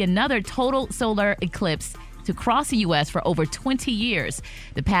won't see another total solar eclipse to cross the U.S. for over 20 years.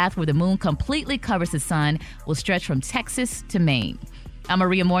 The path where the moon completely covers the sun will stretch from Texas to Maine. I'm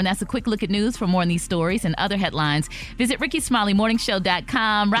Maria Moore, and that's a quick look at news. For more on these stories and other headlines, visit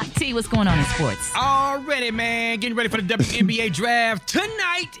RickeySmileyMorningShow.com. Rock T, what's going on in sports? Already, man. Getting ready for the WNBA draft.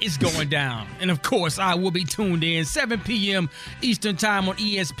 Tonight is going down. And, of course, I will be tuned in 7 p.m. Eastern Time on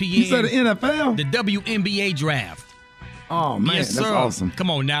ESPN. You said the NFL? The WNBA draft. Oh, man, yes, that's awesome. Come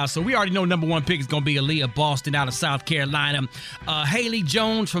on now. So we already know number 1 pick is going to be Aaliyah Boston out of South Carolina. Haley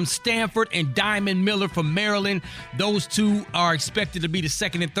Jones from Stanford and Diamond Miller from Maryland. Those 2 are expected to be the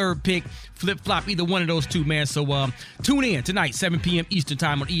 2nd and 3rd pick. Flip-flop either one of those 2, man. So tune in tonight, 7 p.m. Eastern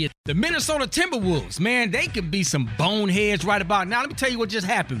Time on ESPN. The Minnesota Timberwolves, man, they can be some boneheads right about now. Let me tell you what just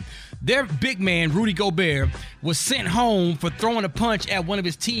happened. their big man, Rudy Gobert, was sent home for throwing a punch at one of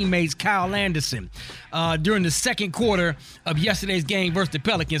his teammates, Kyle Anderson, during the second quarter of yesterday's game versus the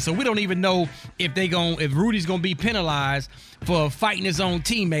Pelicans. So we don't even know if Rudy's going to be penalized for fighting his own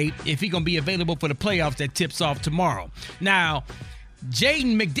teammate, if he's going to be available for the playoffs that tips off tomorrow. Now,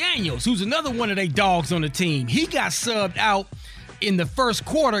 Jaden McDaniels, who's another one of their dogs on the team, he got subbed out in the first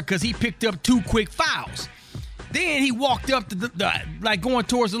quarter because he picked up 2 quick fouls. Then he walked up to going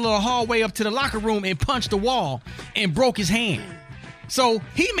towards the little hallway up to the locker room and punched the wall and broke his hand. So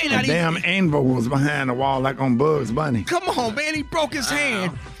he may not damn anvil was behind the wall like on Bugs Bunny. Come on, man. He broke his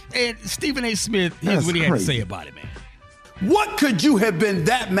hand. And Stephen A. Smith, here's what he had to say about it, man. What could you have been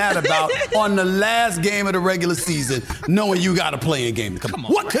that mad about on the last game of the regular season, knowing you got a playing game? Come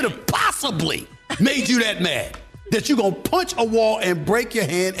on, what could have possibly made you that mad that you're going to punch a wall and break your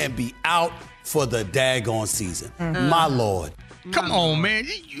hand and be out for the daggone season? My Lord. Come on, man.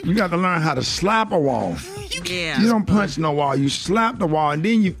 You got to learn how to slap a wall. Yeah. You don't punch no wall. You slap the wall, and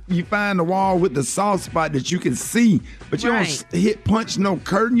then you find the wall with the soft spot that you can see, but you don't punch no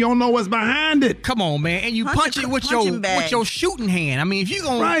curtain. You don't know what's behind it. Come on, man. And you punch it with your shooting hand. I mean, if you're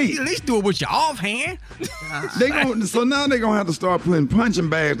going to at least do it with your off hand. So now they're going to have to start putting punching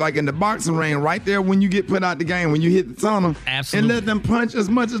bags like in the boxing ring right there when you get put out the game, when you hit the tunnel. Absolutely. And let them punch as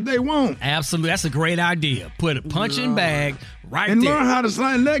much as they want. Absolutely. That's a great idea. Put a punching bag right and there. Learn how to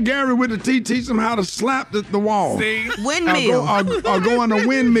slap. Let Gary with the T teach them how to slap the wall. See? Windmill. Or go on a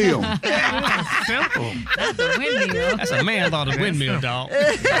windmill. Simple. That's a windmill. That's a man thought of windmill, dog.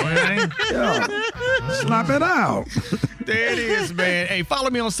 Yeah. Slap it out. There it is, man. Hey, follow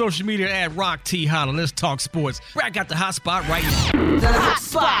me on social media at Rock T Holla. Let's talk sports. Brad got the hot spot right now. The hot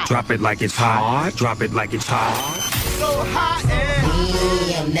spot. Drop it like it's hot. Drop it like it's hot. So hot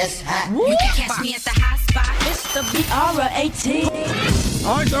and that's hot. You can catch me at the hot spot. It's the BRAT.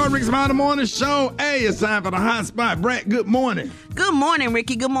 All right, so Rick's Smiley Morning Show. Hey, it's time for the hot spot. Brett, good morning. Good morning,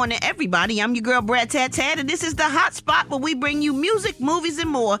 Ricky. Good morning, everybody. I'm your girl, Brat Tat Tat, and this is the hot spot where we bring you music, movies, and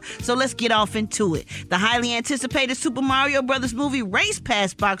more. So let's get off into it. The highly anticipated Super Mario Brothers movie Race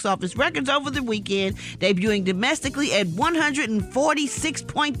passed box office records over the weekend, debuting domestically at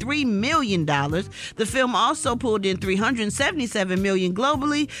 $146.3 million. The film also pulled in $377 million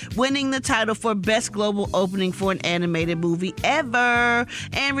globally, winning the title for Best Global Opening for an animated movie ever.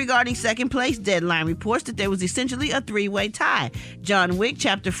 And regarding second place, Deadline reports that there was essentially a three-way tie. John Wick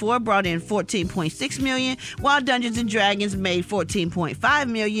Chapter 4 brought in $14.6 million, while Dungeons & Dragons made $14.5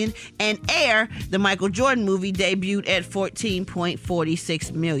 million, and Air, the Michael Jordan movie, debuted at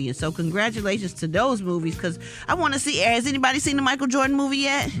 $14.46 million. So congratulations to those movies, because I want to see Air. Has anybody seen the Michael Jordan movie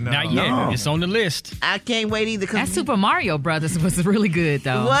yet? Not yet. No. It's on the list. I can't wait either. That Super Mario Brothers was really good,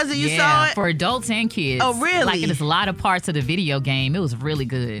 though. Was it? You saw it? For adults and kids. Oh, really? Like, there's a lot of parts of the video game. It was really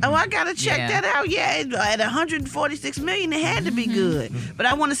good. Oh, I got to check that out. Yeah, at $146 million, it had to be good. But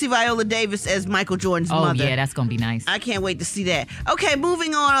I want to see Viola Davis as Michael Jordan's mother. Oh, yeah, that's going to be nice. I can't wait to see that. Okay,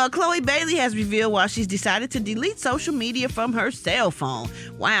 moving on. Chloe Bailey has revealed why she's decided to delete social media from her cell phone.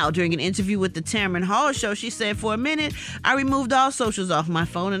 Wow, during an interview with the Tamron Hall Show, she said, "For a minute, I removed all socials off my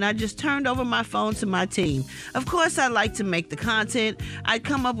phone and I just turned over my phone to my team. Of course, I like to make the content. I'd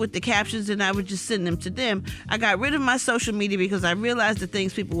come up with the captions and I would just send them to them. I got rid of my social media because I realized the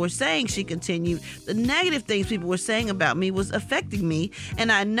things people were saying," she continued, "the negative things people were saying about me was affecting me.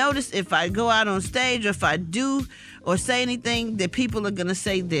 And I noticed if I go out on stage or if I do or say anything, that people are going to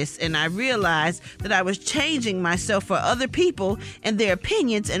say this. And I realized that I was changing myself for other people and their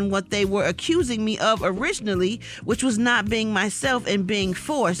opinions and what they were accusing me of originally, which was not being myself and being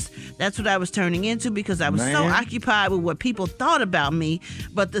forced. That's what I was turning into because I was so occupied with what people thought about me.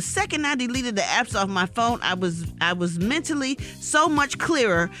 But the second I deleted the apps off my phone, I was mentally so much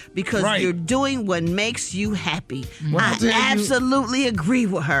clearer because you're doing what makes you happy." I absolutely agree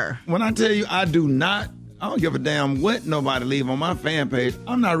with her. When I tell you I don't give a damn what nobody leave on my fan page.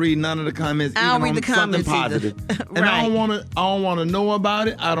 I'm not reading none of the comments. I don't read the comments positive. And I don't want to know about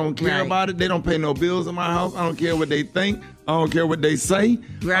it. I don't care about it. They don't pay no bills in my house. I don't care what they think. I don't care what they say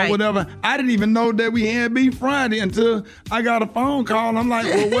or whatever. I didn't even know that we had Beef Friday until I got a phone call. And I'm like,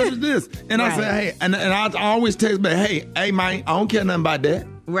 well, what is this? And I said, hey, and I always text back, hey, man, I don't care nothing about that.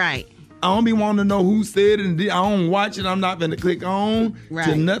 Right. I don't be wanting to know who said it, and I don't watch it. I'm not going to click on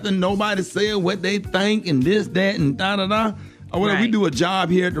to nothing nobody said, what they think, and this, that, and da-da-da. We do a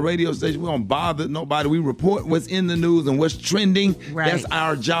job here at the radio station. We don't bother nobody. We report what's in the news and what's trending. That's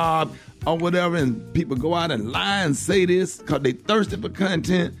our job or whatever. And people go out and lie and say this because they thirsty for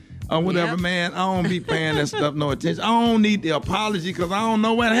content or whatever, man. I don't be paying that stuff no attention. I don't need the apology because I don't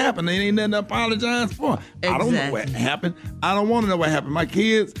know what happened. There ain't nothing to apologize for. I don't know what happened. I don't want to know what happened. My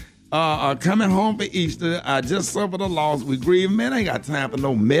kids, coming home for Easter. I just suffered a loss. We grieve. Man, I ain't got time for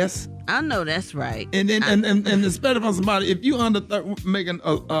no mess. I know that's right. And then, and especially from somebody, if you making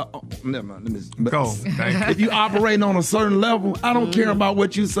never mind. Go. If you operating on a certain level, I don't care about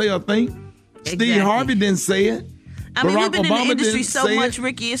what you say or think. Exactly. Steve Harvey didn't say it. I mean, we've been Obama in the industry didn't so say much, it.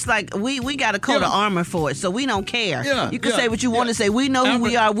 Ricky. It's like we got a coat of armor for it, so we don't care. Yeah, you can yeah, say what you want to say. We know who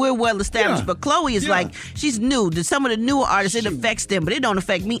we are. We're well established. Yeah, But Chloe is yeah. like, she's new. Some of the newer artists, it affects them, but it don't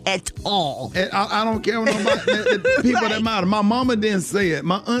affect me at all. And I don't care what nobody, the people that matter. My mama didn't say it.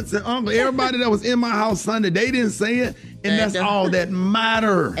 My aunts and uncle, everybody that was in my house Sunday, they didn't say it. And that's all that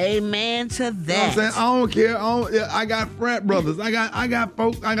matter. Amen to that. You know what I'm saying? I don't care. I got frat brothers. I got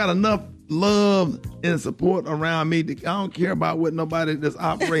folks. I got enough love and support around me. I don't care about what nobody that's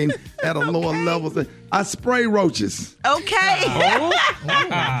operating at a lower level. I spray roaches. Okay.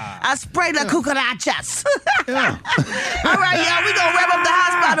 I spray the cucarachas. Yeah. All right, y'all. We gonna wrap up the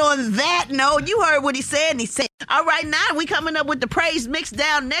hot spot on that note. You heard what he said, and he said, all right, now we coming up with the praise mix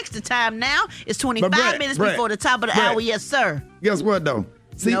down next to time now. It's 25 minutes before the top of the hour. Yes, sir. Guess what, though?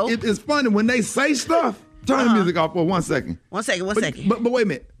 See, it's funny when they say stuff. Turn the music off for 1 second. One second. But wait a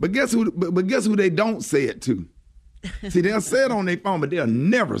minute. But guess who? But guess who they don't say it to? See, they'll say it on their phone, but they'll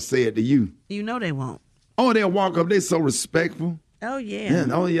never say it to you. You know they won't. Oh, they'll walk up. They're so respectful. Oh yeah.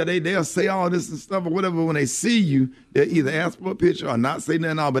 And they'll say all this and stuff or whatever. When they see you, they'll either ask for a picture or not say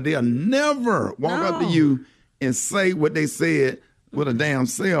nothing at all. But they'll never walk up to you and say what they said with a damn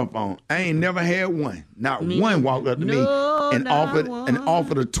cell phone. I ain't never had one. Not one walked up to me and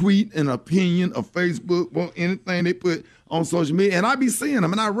offered a tweet, an opinion, a Facebook, or anything they put on social media. And I be seeing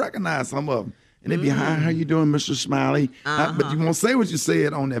them, and I recognize some of them. And they be, hi, how you doing, Mr. Smiley? But you won't say what you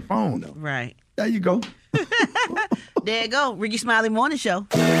said on that phone, though. Right. There you go. There you go. Ricky Smiley Morning Show.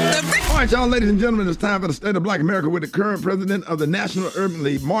 All right, y'all, ladies and gentlemen, it's time for the State of Black America with the current president of the National Urban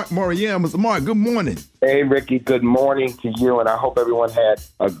League, Mark Morial. Mr. Mark, good morning. Hey, Ricky, good morning to you, and I hope everyone had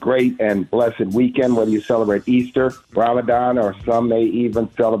a great and blessed weekend, whether you celebrate Easter, Ramadan, or some may even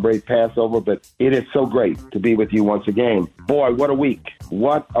celebrate Passover, but it is so great to be with you once again. Boy, what a week.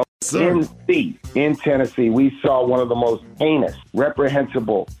 What a in Tennessee, we saw one of the most heinous,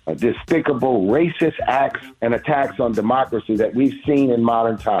 reprehensible, despicable, racist acts and attacks on democracy that we've seen in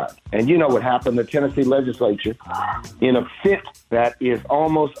modern times. And you know what happened? The Tennessee legislature, in a fit that is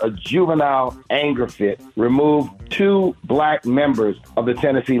almost a juvenile anger fit, removed 2 black members of the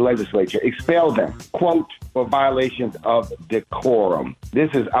Tennessee legislature, expelled them, quote, for violations of decorum. This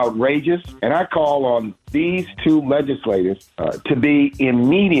is outrageous, and I call on these 2 legislators to be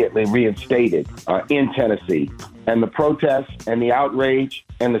immediately reinstated in Tennessee. And the protests and the outrage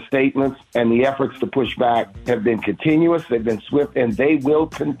and the statements and the efforts to push back have been continuous, they've been swift, and they will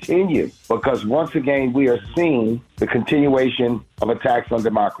continue because once again we are seeing the continuation of attacks on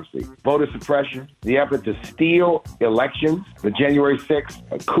democracy. Voter suppression, the effort to steal elections, the January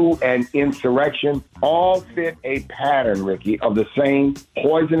 6th coup and insurrection, all fit a pattern, Ricky, of the same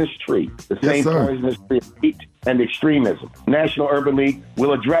poisonous tree, the same poisonous tree of hate and extremism. National Urban League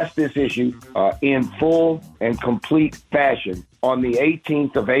will address this issue in full and complete fashion on the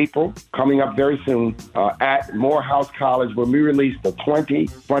 18th of April, coming up very soon, at Morehouse College, when we release the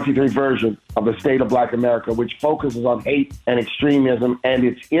 2023 version of the State of Black America, which focuses on hate and extremism and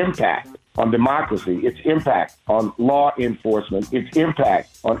its impact on democracy, its impact on law enforcement, its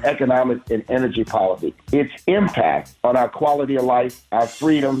impact on economic and energy policy, its impact on our quality of life, our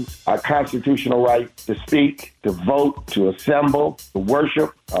freedoms, our constitutional right to speak, to vote, to assemble, to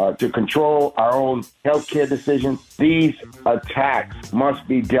worship, to control our own healthcare decisions. These attacks must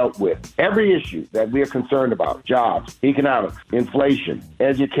be dealt with. Every issue that we are concerned about, jobs, economics, inflation,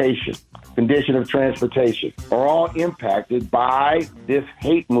 education, condition of transportation, are all impacted by this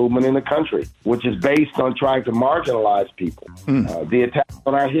hate movement in the country, which is based on trying to marginalize people, the attacks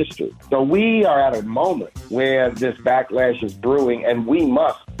on our history. So we are at a moment where this backlash is brewing, and we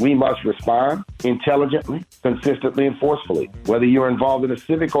must respond intelligently, consistently, and forcefully. Whether you're involved in a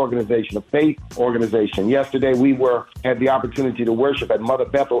civic organization, a faith organization. Yesterday we had the opportunity to worship at Mother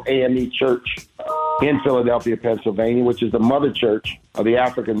Bethel AME Church in Philadelphia, Pennsylvania, which is the mother church of the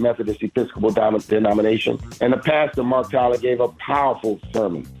African Methodist Episcopal denomination. And the pastor, Mark Tyler, gave a powerful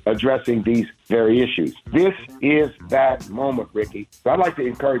sermon addressing these very issues. This is that moment, Ricky. So I'd like to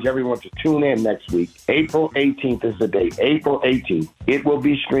encourage everyone to tune in next week. April 18th is the date. April 18th. It will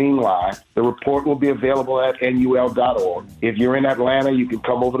be streamed live. The report will be available at nul.org. If you're in Atlanta, you can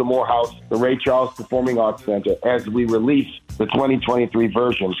come over to Morehouse, the Ray Charles Performing Arts Center, as we release the 2023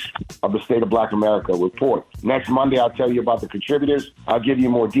 version of the State of Black America report. Next Monday, I'll tell you about the contributors I'll give you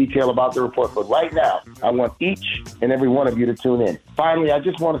more detail about the report. But right now, I want each and every one of you to tune in. Finally, I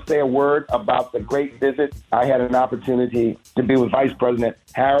just want to say a word about the great visit. I had an opportunity to be with Vice President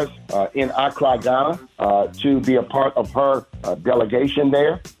Harris in Accra, Ghana, to be a part of her delegation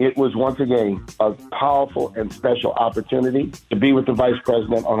there. It was once again a powerful and special opportunity to be with the Vice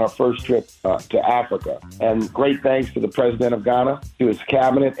President on her first trip to Africa. And great thanks to the President of Ghana, to his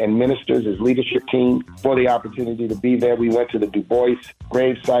cabinet and ministers, his leadership team for the opportunity to be there. We went to the Du Bois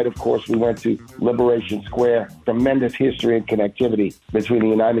grave site, of course. We went to Liberation Square. Tremendous history and connectivity between the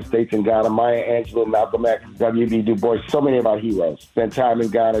United States and Ghana. Maya Angelou, Malcolm X, W.B. Du Bois, so many of our heroes spent time in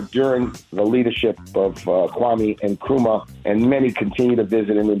Ghana during the leadership of Kwame Nkrumah, and many continue to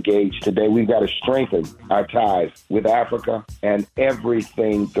visit and engage today. We've got to strengthen our ties with Africa, and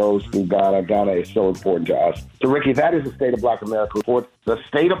everything goes through Ghana. Ghana is so important to us. So, Ricky, that is the State of Black America Report. The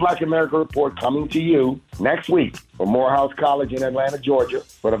State of Black America Report coming to you next week from Morehouse College in Atlanta, Georgia,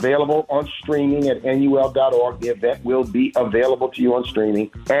 but available on streaming at NUL.org. The event will be available to you on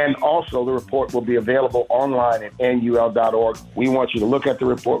streaming, and also the report will be available online at NUL.org. We want you to look at the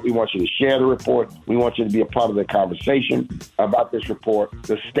report. We want you to share the report. We want you to be a part of the conversation about this report,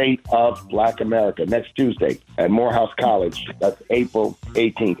 the State of Black America, next Tuesday at Morehouse College. That's April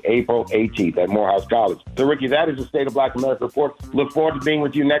 18th at Morehouse College. So, Ricky, that is the State of Black America Report. Look forward to being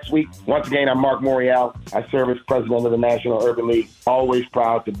with you next week. Once again, I'm Mark Morial. I serve as president of the National Urban League. Always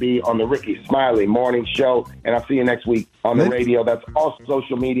proud to be on the Rickey Smiley Morning Show. And I'll see you next week on the radio. That's all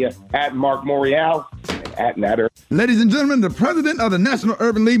social media at Mark Morial and at Natter. Ladies and gentlemen, the president of the National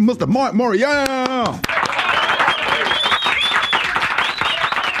Urban League, Mr. Mark Morial.